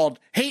Wikipedia called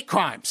Hate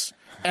Crimes.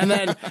 And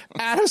then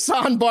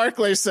Addison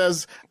Barclay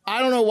says,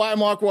 I don't know why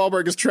Mark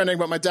Wahlberg is trending,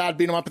 but my dad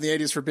beat him up in the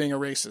 80s for being a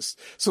racist.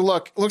 So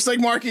look, looks like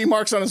Marky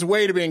Mark's on his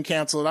way to being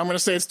canceled. I'm going to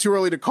say it's too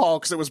early to call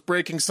because it was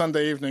breaking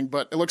Sunday evening,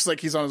 but it looks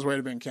like he's on his way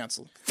to being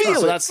canceled.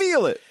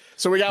 Feel it.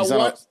 So we got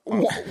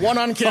one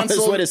uncanceled.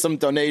 This way to some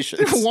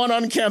donations. One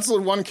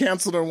uncanceled, one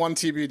canceled, and one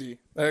TBD.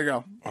 There you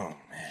go. Oh, man.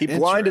 He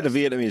blinded a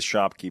Vietnamese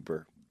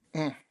shopkeeper.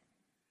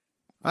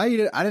 I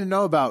didn't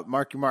know about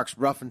Marky Mark's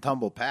rough and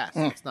tumble past.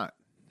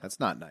 That's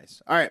not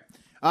nice. All right.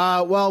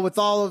 Well, with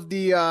all of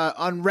the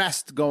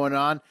unrest going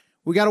on,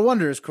 we got to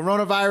wonder, is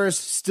coronavirus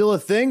still a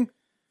thing?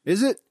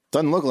 Is it?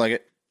 Doesn't look like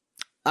it.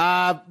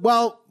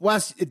 Well,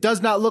 Wes, it does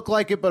not look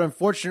like it, but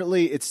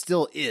unfortunately it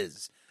still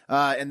is.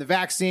 And the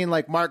vaccine,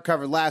 like Mark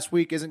covered last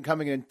week, isn't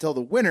coming until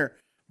the winter.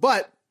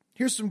 But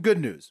here's some good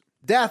news.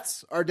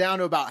 Deaths are down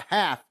to about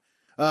half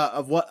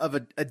of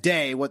a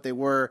day what they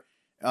were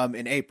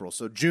in April.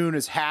 So June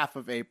is half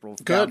of April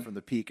down from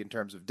the peak in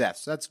terms of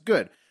deaths. So that's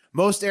good.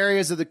 Most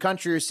areas of the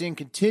country are seeing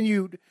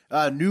continued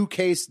new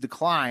case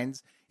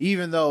declines,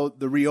 even though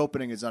the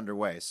reopening is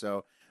underway.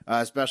 So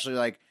especially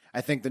like I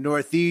think the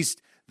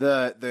Northeast,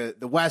 the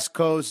West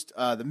Coast,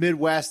 the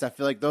Midwest, I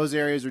feel like those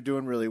areas are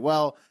doing really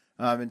well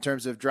in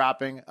terms of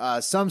dropping.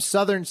 Some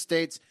southern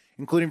states,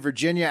 including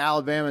Virginia,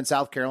 Alabama, and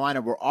South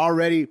Carolina, were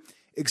already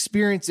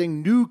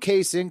experiencing new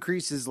case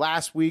increases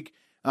last week.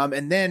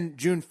 And then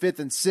June 5th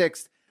and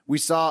 6th, we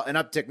saw an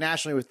uptick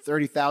nationally with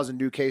 30,000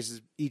 new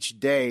cases each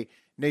day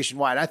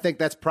nationwide. I think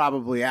that's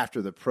probably after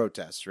the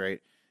protests, right?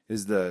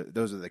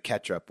 Those are the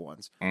catch-up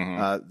ones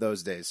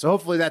those days. So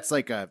hopefully that's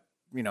like an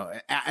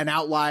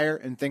outlier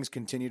and things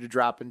continue to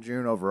drop in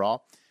June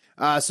overall.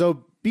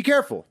 So be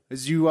careful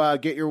as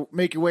you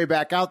make your way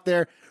back out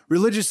there.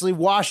 Religiously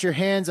wash your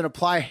hands and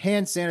apply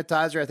hand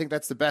sanitizer. I think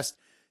that's the best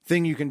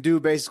thing you can do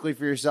basically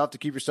for yourself to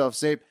keep yourself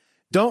safe.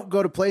 Don't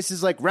go to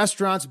places like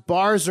restaurants,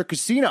 bars, or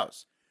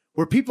casinos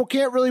where people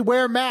can't really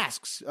wear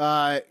masks,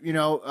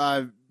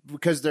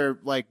 because they're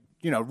like,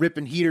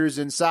 ripping heaters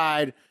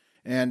inside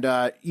and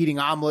eating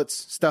omelets,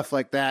 stuff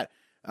like that.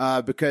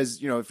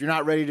 Because, if you're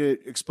not ready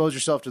to expose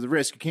yourself to the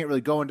risk, you can't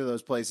really go into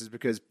those places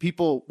because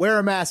people wear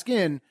a mask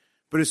in,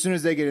 but as soon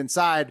as they get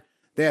inside,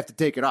 they have to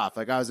take it off.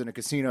 Like I was in a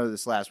casino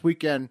this last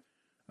weekend.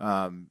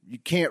 You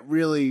can't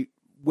really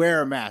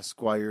wear a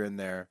mask while you're in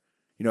there.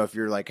 If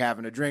you're like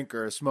having a drink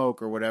or a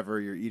smoke or whatever,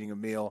 you're eating a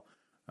meal,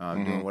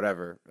 doing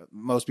whatever.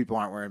 Most people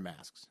aren't wearing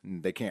masks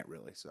and they can't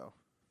really. So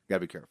you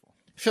gotta be careful.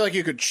 I feel like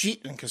you could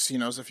cheat in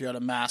casinos if you had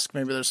a mask.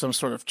 Maybe there's some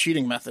sort of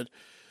cheating method.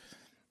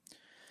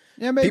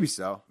 Yeah, maybe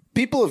so.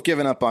 People have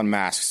given up on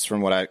masks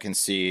from what I can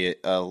see.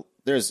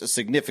 There's a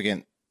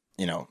significant,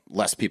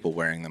 less people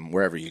wearing them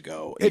wherever you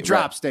go. It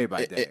drops day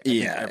by day.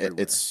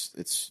 It's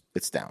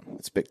down.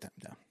 It's big time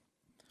down.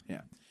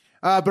 Yeah.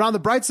 But on the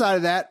bright side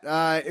of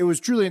that, it was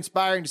truly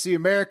inspiring to see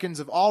Americans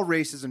of all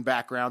races and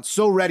backgrounds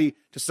so ready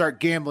to start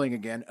gambling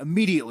again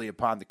immediately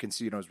upon the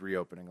casinos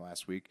reopening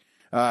last week.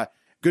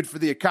 Good for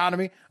the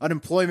economy.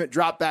 Unemployment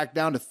dropped back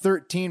down to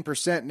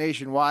 13%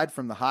 nationwide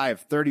from the high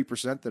of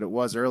 30% that it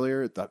was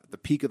earlier at the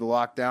peak of the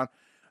lockdown.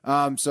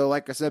 So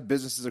like I said,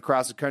 businesses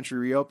across the country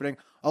reopening.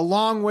 A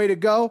long way to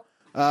go,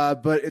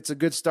 but it's a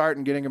good start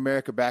in getting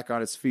America back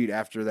on its feet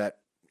after that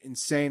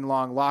insane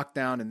long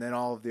lockdown and then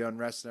all of the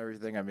unrest and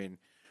everything. I mean,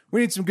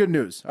 we need some good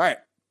news. All right,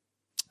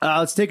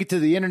 let's take it to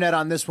the internet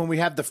on this one. We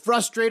have the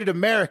Frustrated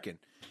American.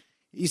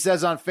 He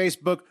says on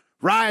Facebook,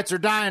 riots are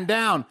dying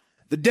down.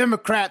 The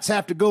Democrats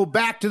have to go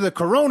back to the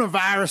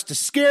coronavirus to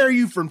scare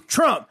you from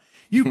Trump.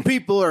 You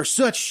people are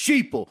such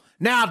sheeple.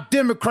 Now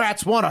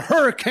Democrats want a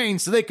hurricane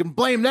so they can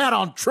blame that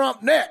on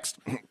Trump next.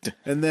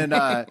 And then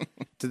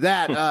to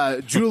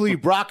that, Julie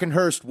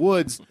Brockenhurst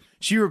Woods,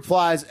 she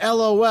replies,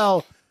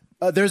 LOL,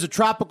 there's a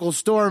tropical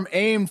storm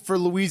aimed for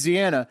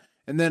Louisiana.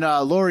 And then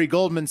Lori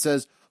Goldman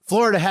says,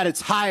 Florida had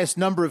its highest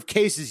number of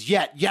cases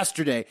yet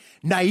yesterday.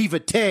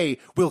 Naivete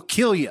will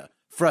kill you,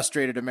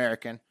 Frustrated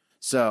American.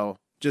 So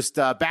just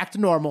back to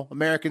normal.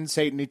 Americans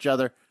hating each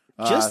other.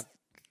 Just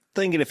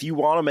thinking, if you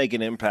want to make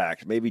an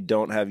impact, maybe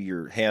don't have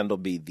your handle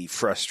be the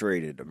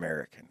frustrated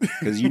American,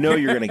 because you're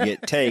going to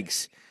get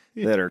takes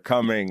that are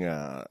coming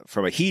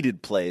from a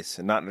heated place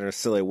and not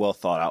necessarily a well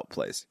thought out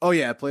place. Oh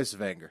yeah, a place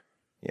of anger.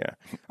 Yeah.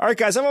 All right,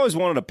 guys, I've always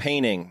wanted a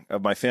painting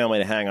of my family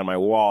to hang on my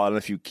wall. I don't know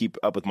if you keep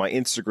up with my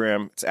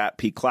Instagram. It's at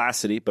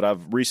 @peakclassity, but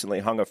I've recently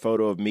hung a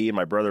photo of me and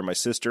my brother and my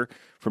sister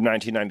from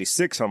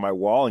 1996 on my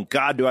wall, and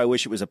God, do I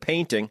wish it was a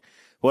painting.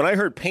 When I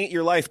heard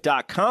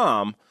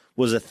paintyourlife.com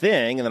was a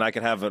thing, and then I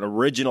could have an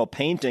original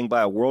painting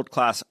by a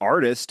world-class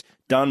artist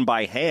done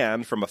by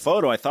hand from a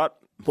photo, I thought,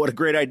 what a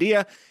great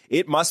idea.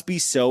 It must be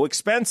so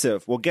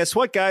expensive. Well, guess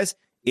what, guys?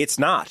 It's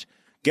not.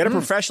 Get a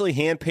professionally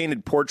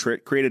hand-painted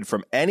portrait created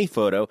from any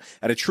photo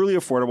at a truly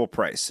affordable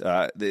price.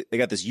 They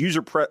got this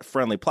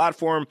user-friendly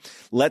platform,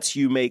 lets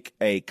you make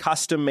a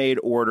custom-made,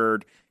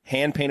 ordered,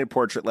 hand-painted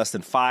portrait less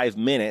than 5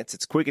 minutes.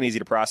 It's quick and easy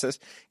to process.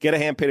 Get a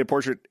hand-painted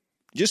portrait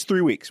just 3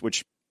 weeks,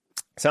 which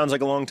sounds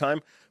like a long time,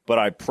 but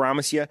I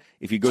promise you,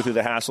 if you go through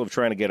the hassle of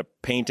trying to get a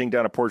painting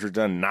done, a portrait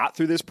done, not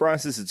through this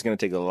process, it's going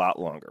to take a lot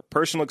longer.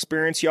 Personal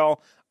experience,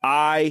 y'all,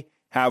 I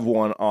have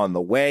one on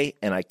the way,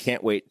 and I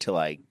can't wait till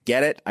I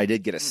get it. I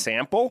did get a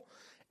sample,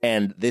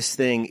 and this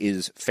thing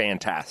is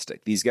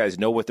fantastic. These guys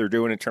know what they're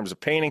doing in terms of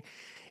painting.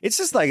 It's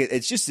just like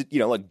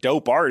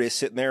dope artists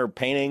sitting there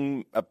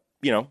painting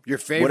your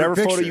favorite whatever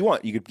picture. photo you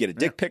want. You could get a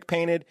dick pic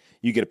painted.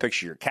 You get a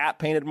picture of your cat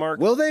painted, Mark.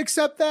 Will they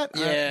accept that?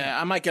 Yeah,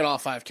 I might get all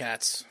 5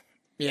 cats.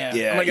 Yeah,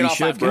 Yeah, I'm gonna get you all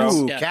should, 5 bro. cats.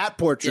 Ooh, Yeah. cat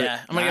portrait. Yeah,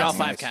 I'm gonna get all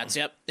 5 cats.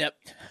 Yep.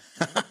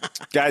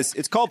 Guys,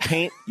 it's called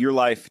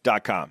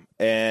paintyourlife.com.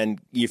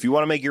 And if you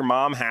want to make your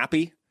mom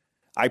happy,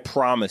 I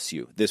promise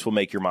you this will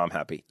make your mom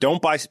happy.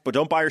 Don't buy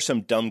her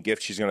some dumb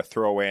gift she's going to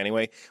throw away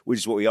anyway, which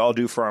is what we all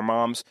do for our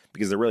moms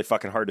because they're really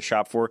fucking hard to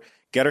shop for.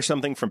 Get her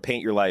something from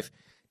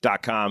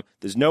paintyourlife.com.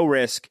 There's no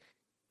risk.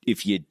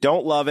 If you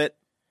don't love it,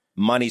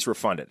 money's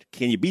refunded.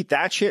 Can you beat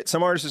that shit?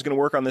 Some artist is going to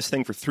work on this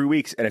thing for 3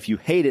 weeks, and if you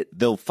hate it,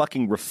 they'll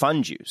fucking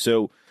refund you.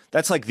 So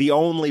that's like the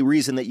only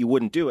reason that you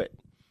wouldn't do it.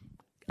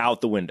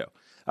 Out the window.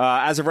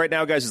 As of right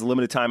now, guys, is a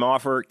limited time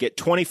offer. Get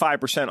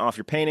 25% off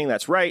your painting.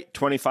 That's right,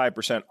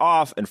 25%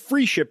 off and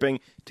free shipping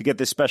to get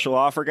this special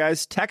offer,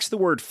 guys. Text the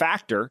word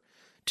FACTOR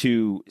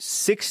to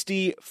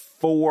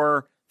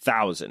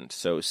 64,000.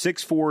 So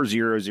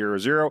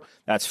 64000.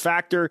 That's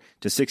FACTOR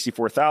to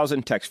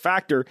 64,000. Text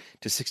FACTOR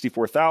to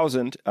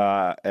 64,000,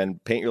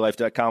 and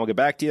paintyourlife.com will get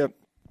back to you.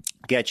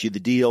 Get you the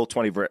deal,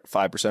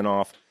 25%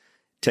 off.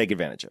 Take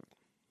advantage of it.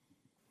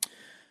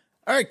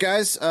 All right,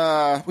 guys.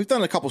 We've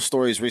done a couple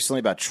stories recently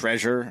about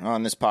treasure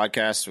on this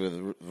podcast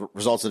with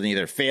results in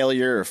either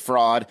failure or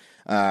fraud.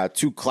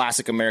 2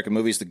 classic American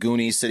movies, The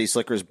Goonies, City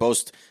Slickers,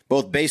 both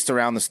based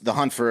around the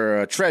hunt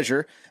for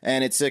treasure.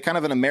 And it's a kind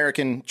of an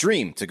American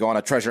dream to go on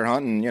a treasure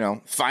hunt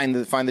and, find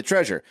the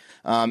treasure.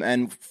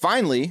 And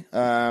finally,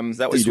 Is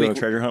that what you do on a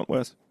treasure hunt,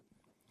 Wes?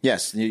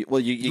 Yes. You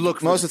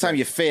Look most of the time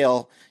you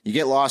fail, you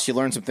get lost, you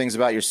learn some things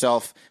about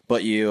yourself,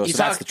 but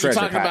that's the treasure. You're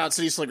talking path. about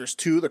City Slickers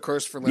 2, The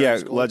Curse for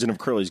Larry's Gold. Legend of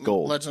Curly's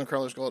Gold. Legend of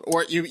Curly's Gold.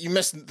 Or you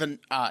missed the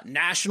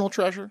National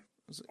Treasure.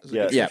 Is it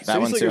Yeah, that City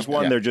one Slickers too.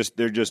 1, Yeah.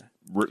 they're just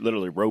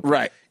literally rope.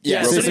 Right.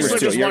 Yeah, City City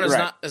Slickers Slickers 2, 1 you're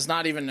right. is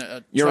not even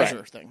a You're treasure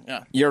right. thing.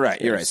 Yeah. You're right.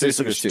 City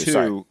Slickers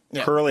 2,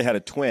 Yeah. Curly had a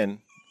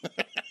twin.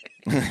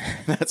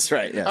 That's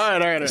right. Yes. All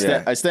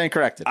right. I stand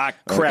corrected.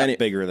 Crap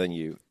bigger than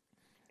you.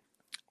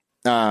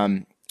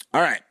 All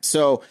right.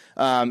 So,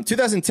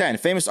 2010,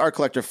 famous art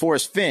collector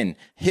Forrest Finn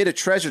hid a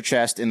treasure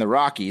chest in the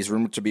Rockies,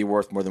 rumored to be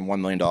worth more than $1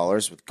 million,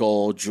 with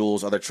gold,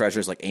 jewels, other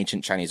treasures like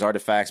ancient Chinese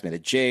artifacts made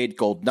of jade,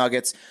 gold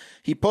nuggets.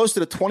 He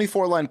posted a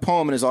 24-line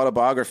poem in his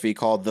autobiography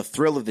called The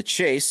Thrill of the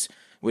Chase,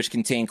 which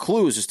contained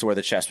clues as to where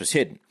the chest was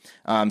hidden.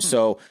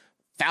 So,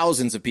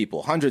 thousands of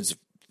people,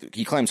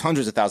 he claims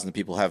hundreds of thousands of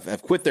people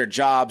have quit their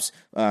jobs,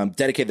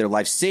 dedicated their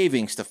life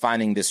savings to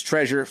finding this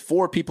treasure.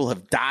 4 people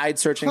have died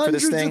searching for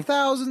this thing. Hundreds of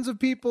thousands of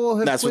people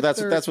have That's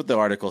what the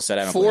article said.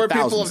 I don't 4 believe.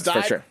 people Thousands, have for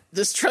died. sure.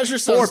 This treasure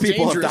sounds 4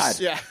 people dangerous. have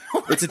died. Yeah.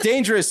 It's a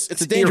dangerous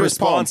poem.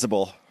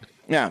 Irresponsible.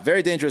 Yeah,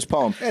 very dangerous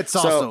poem. It's So,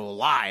 also a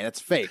lie.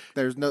 That's fake.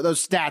 Those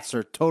stats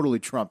are totally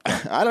trumped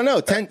up. I don't know.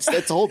 It's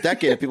a whole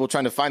decade of people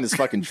trying to find this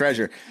fucking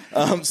treasure.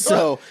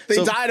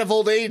 They died of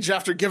old age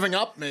after giving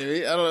up,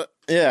 maybe. I don't know.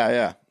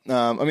 Yeah.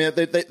 I mean,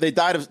 they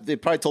died of. They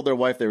probably told their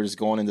wife they were just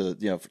going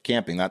into for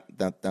camping, not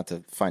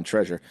to find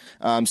treasure.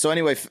 So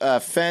anyway,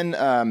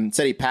 Fenn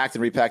said he packed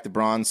and repacked the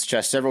bronze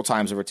chest several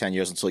times over 10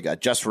 years until he got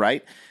just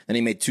right. Then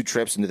he made 2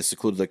 trips into the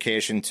secluded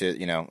location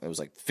to it was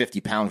like 50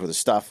 pounds worth of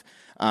stuff.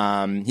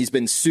 He's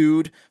been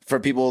sued for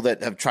people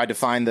that have tried to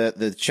find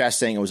the chest,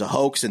 saying it was a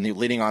hoax and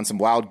leading on some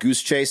wild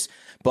goose chase.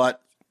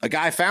 But a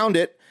guy found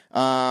it.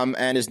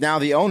 And is now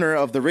the owner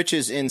of the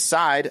riches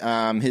inside.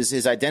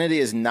 His identity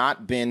has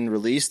not been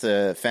released.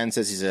 Fenn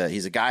says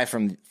he's a guy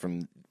from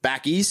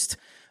back east.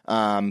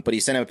 But he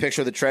sent him a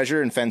picture of the treasure,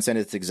 and Fenn said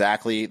it's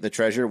exactly the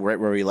treasure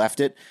where he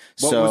left it.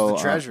 What was the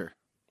treasure?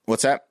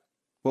 What's that?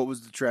 What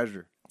was the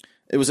treasure?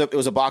 It was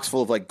a box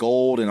full of like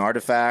gold and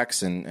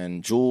artifacts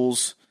and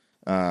jewels.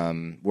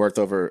 worth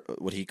over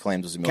what he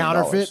claims was $1 million.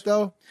 Counterfeit,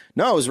 though?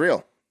 No, it was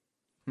real.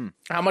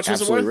 How much was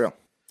it Absolutely worth? real.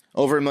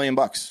 Over $1 million.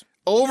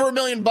 Over $1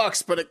 million,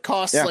 but it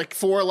costs like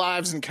 4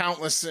 lives and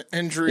countless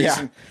injuries. Yeah.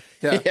 And,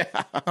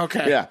 Yeah.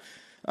 Okay. Yeah.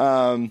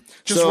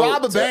 Just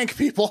rob a bank,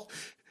 people.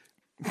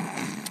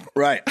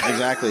 Right.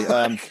 Exactly.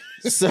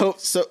 So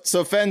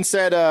Fenn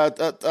said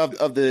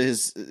of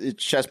his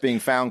chest being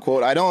found,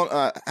 quote, I don't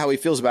how he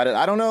feels about it.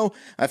 I don't know.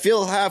 I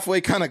feel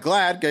halfway kind of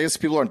glad. I guess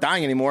people aren't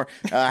dying anymore.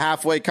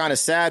 Halfway kind of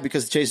sad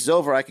because the chase is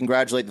over. I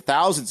congratulate the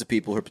thousands of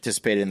people who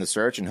participated in the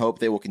search and hope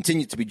they will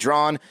continue to be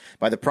drawn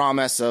by the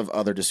promise of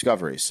other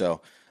discoveries.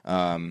 So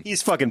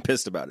he's fucking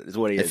pissed about it, is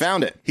what he is. They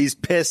found it. He's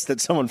pissed that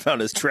someone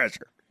found his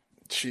treasure.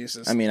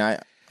 Jesus. I mean, I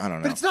don't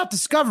know. But it's not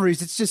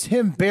discoveries. It's just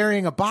him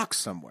burying a box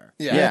somewhere.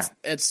 Yeah.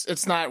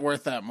 It's not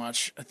worth that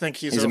much. I think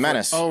he's a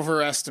menace.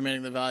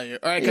 Overestimating the value.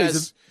 All right,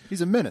 guys.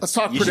 He's a menace. Let's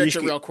talk Predict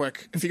It real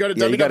quick. If you go to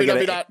you gotta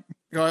get www.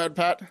 Go ahead,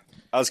 Pat.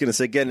 I was going to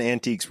say, get an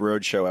Antiques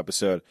Roadshow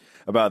episode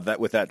about that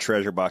with that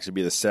treasure box would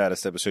be the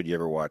saddest episode you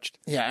ever watched.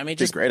 Yeah, I mean,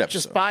 great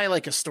just buy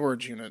like a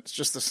storage unit. It's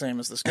just the same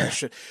as this guy's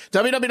shit.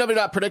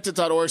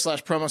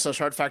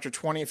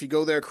 www.predictit.org/promo/HeartFactor20. If you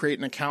go there, create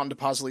an account and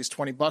deposit at least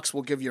 $20,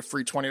 we'll give you a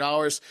free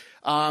 $20.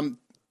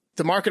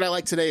 The market I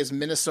like today is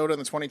Minnesota in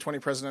the 2020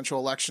 presidential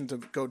election to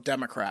go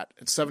Democrat.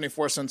 It's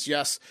 74 cents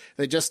yes.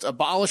 They just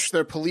abolished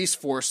their police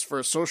force for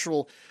a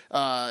social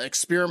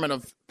experiment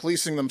of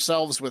policing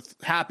themselves with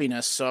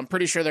happiness. So I'm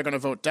pretty sure they're going to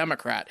vote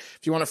Democrat.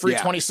 If you want a free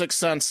 26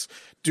 cents,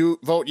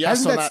 vote yes.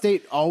 Hasn't on that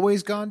state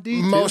always gone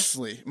D?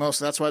 Mostly.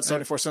 That's why it's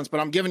 74 cents. But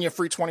I'm giving you a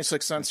free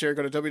 26 cents here.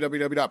 Go to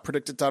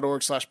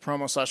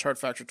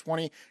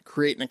www.predictit.org/promo/HeartFactor20.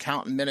 Create an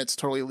account in minutes.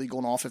 Totally legal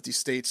in all 50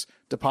 states.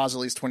 Deposit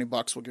at least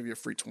 $20. We'll give you a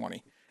free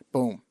 20.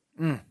 Boom.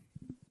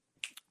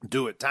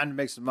 Do it. Time to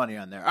make some money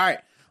on there. All right,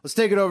 let's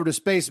take it over to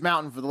Space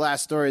Mountain for the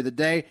last story of the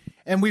day.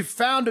 And we've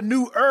found a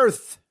new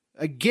Earth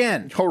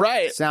again. All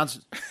right.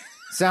 Sounds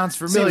familiar.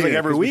 Seems like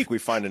every week we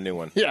find a new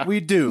one. Yeah. We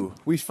do.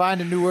 We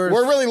find a new Earth.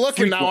 We're really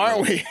looking now,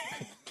 aren't we?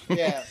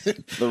 Yeah.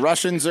 The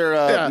Russians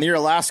are near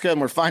Alaska, and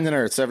we're finding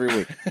Earths every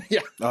week. Yeah.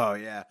 Oh,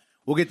 yeah.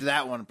 We'll get to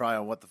that one probably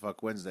on What the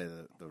Fuck Wednesday,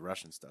 the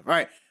Russian stuff. All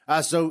right.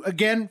 So,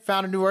 again,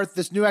 found a new Earth.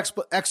 This new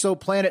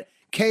exoplanet,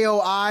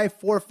 KOI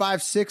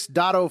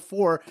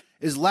 456.04,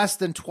 is less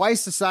than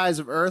twice the size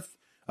of Earth,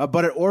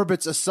 but it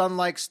orbits a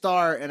sun-like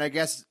star, and I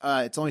guess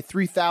it's only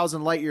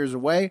 3,000 light years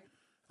away.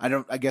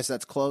 I guess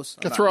that's close.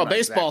 Could throw a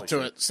baseball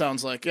to it,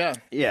 sounds like, yeah.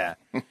 Yeah.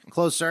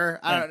 Closer.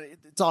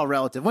 It's all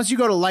relative. Once you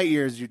go to light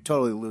years, you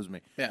totally lose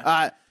me.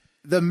 Yeah.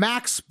 The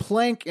Max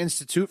Planck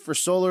Institute for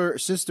Solar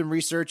System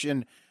Research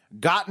in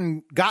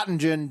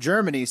Göttingen,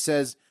 Germany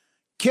says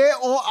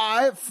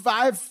KOI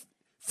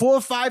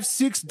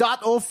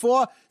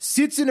 456.04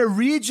 sits in a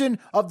region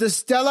of the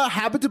stellar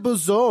habitable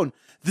zone.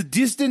 The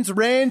distance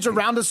range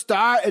around the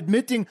star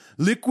emitting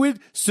liquid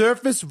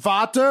surface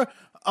water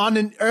on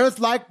an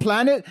Earth-like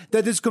planet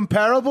that is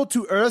comparable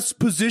to Earth's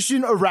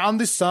position around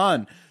the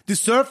sun. The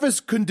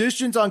surface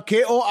conditions on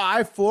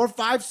KOI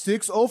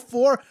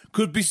 45604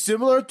 could be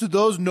similar to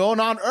those known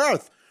on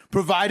Earth,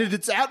 provided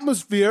its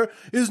atmosphere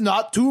is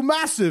not too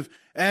massive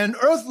and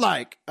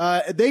Earth-like.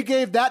 They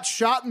gave that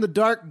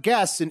shot-in-the-dark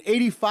guess an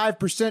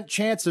 85%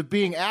 chance of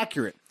being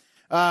accurate,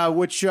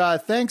 which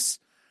thanks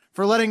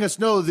for letting us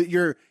know that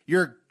your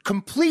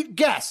complete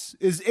guess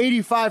is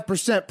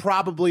 85%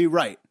 probably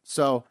right.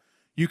 So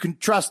you can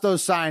trust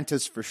those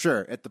scientists for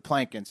sure at the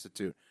Planck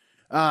Institute.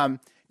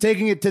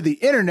 Taking it to the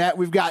internet,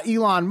 we've got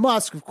Elon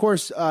Musk, of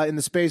course, in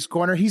the space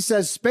corner. He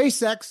says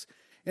SpaceX,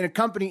 in a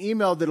company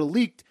email that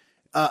leaked,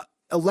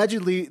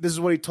 allegedly, this is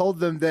what he told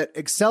them, that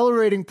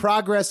accelerating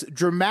progress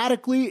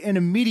dramatically and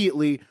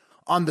immediately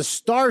on the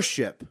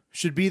Starship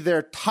should be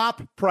their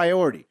top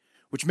priority,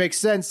 which makes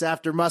sense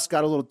after Musk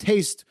got a little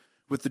taste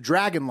with the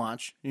Dragon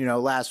launch,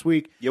 last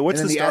week. Yeah,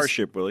 what's the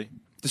Starship, Willie?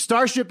 The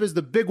Starship is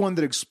the big one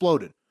that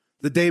exploded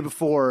the day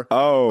before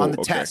on the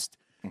test.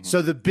 Mm-hmm.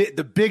 So the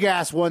big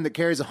ass one that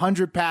carries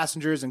 100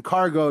 passengers and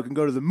cargo can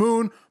go to the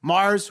moon,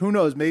 Mars, who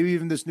knows, maybe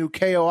even this new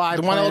KOI.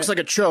 The one that looks like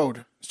a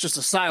chode. It's just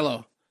a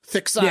silo,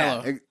 thick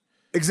silo. Yeah,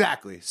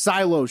 exactly.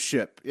 Silo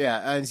ship.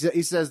 Yeah. And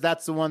he says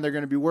that's the one they're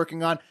going to be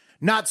working on.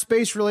 Not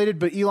space related,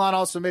 but Elon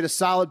also made a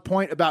solid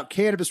point about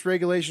cannabis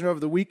regulation over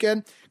the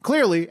weekend.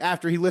 Clearly,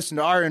 after he listened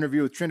to our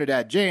interview with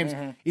Trinidad James,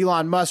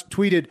 Elon Musk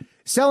tweeted,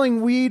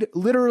 "Selling weed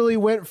literally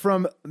went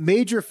from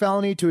major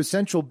felony to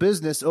essential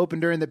business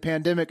open during the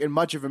pandemic in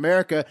much of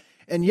America,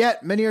 and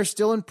yet many are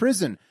still in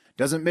prison.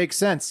 Doesn't make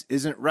sense,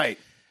 isn't right."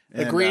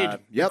 And, Agreed.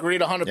 Agreed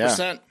 100%.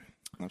 Yeah.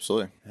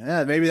 Absolutely.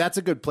 Yeah, maybe that's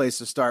a good place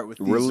to start with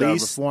these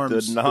Release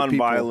reforms. the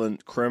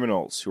nonviolent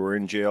criminals who are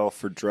in jail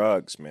for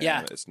drugs, man.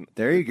 Yeah.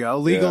 There you go.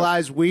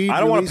 Legalize weed. I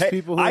don't want to pay.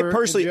 People who I are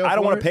personally, in jail I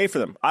don't for want it. to pay for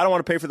them. I don't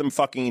want to pay for them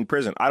fucking in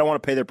prison. I don't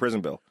want to pay their prison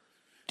bill.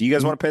 Do you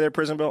guys want to pay their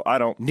prison bill? I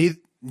don't.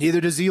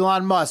 Neither does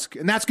Elon Musk.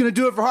 And that's going to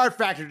do it for Heart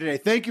Factor today.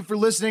 Thank you for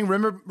listening.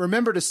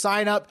 Remember to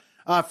sign up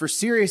for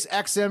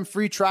SiriusXM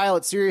free trial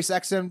at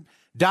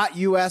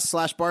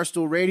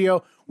SiriusXM.us/Barstool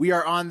Radio. We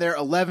are on there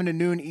 11 to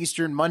noon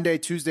Eastern, Monday,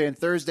 Tuesday, and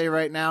Thursday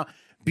right now.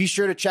 Be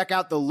sure to check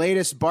out the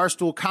latest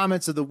Barstool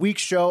Comments of the Week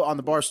show on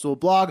the Barstool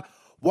blog.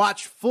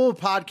 Watch full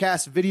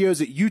podcast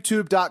videos at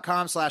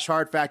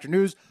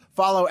youtube.com/hardfactornews.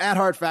 Follow at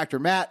Hard Factor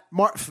Matt,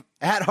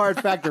 at Hard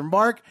Factor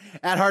Mark,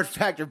 at Hard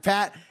Factor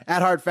Pat,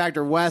 at Hard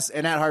Factor Wes,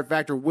 and at Hard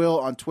Factor Will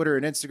on Twitter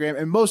and Instagram.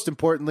 And most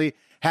importantly,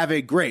 have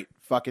a great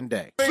fucking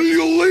day. See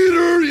you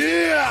later,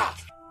 yeah!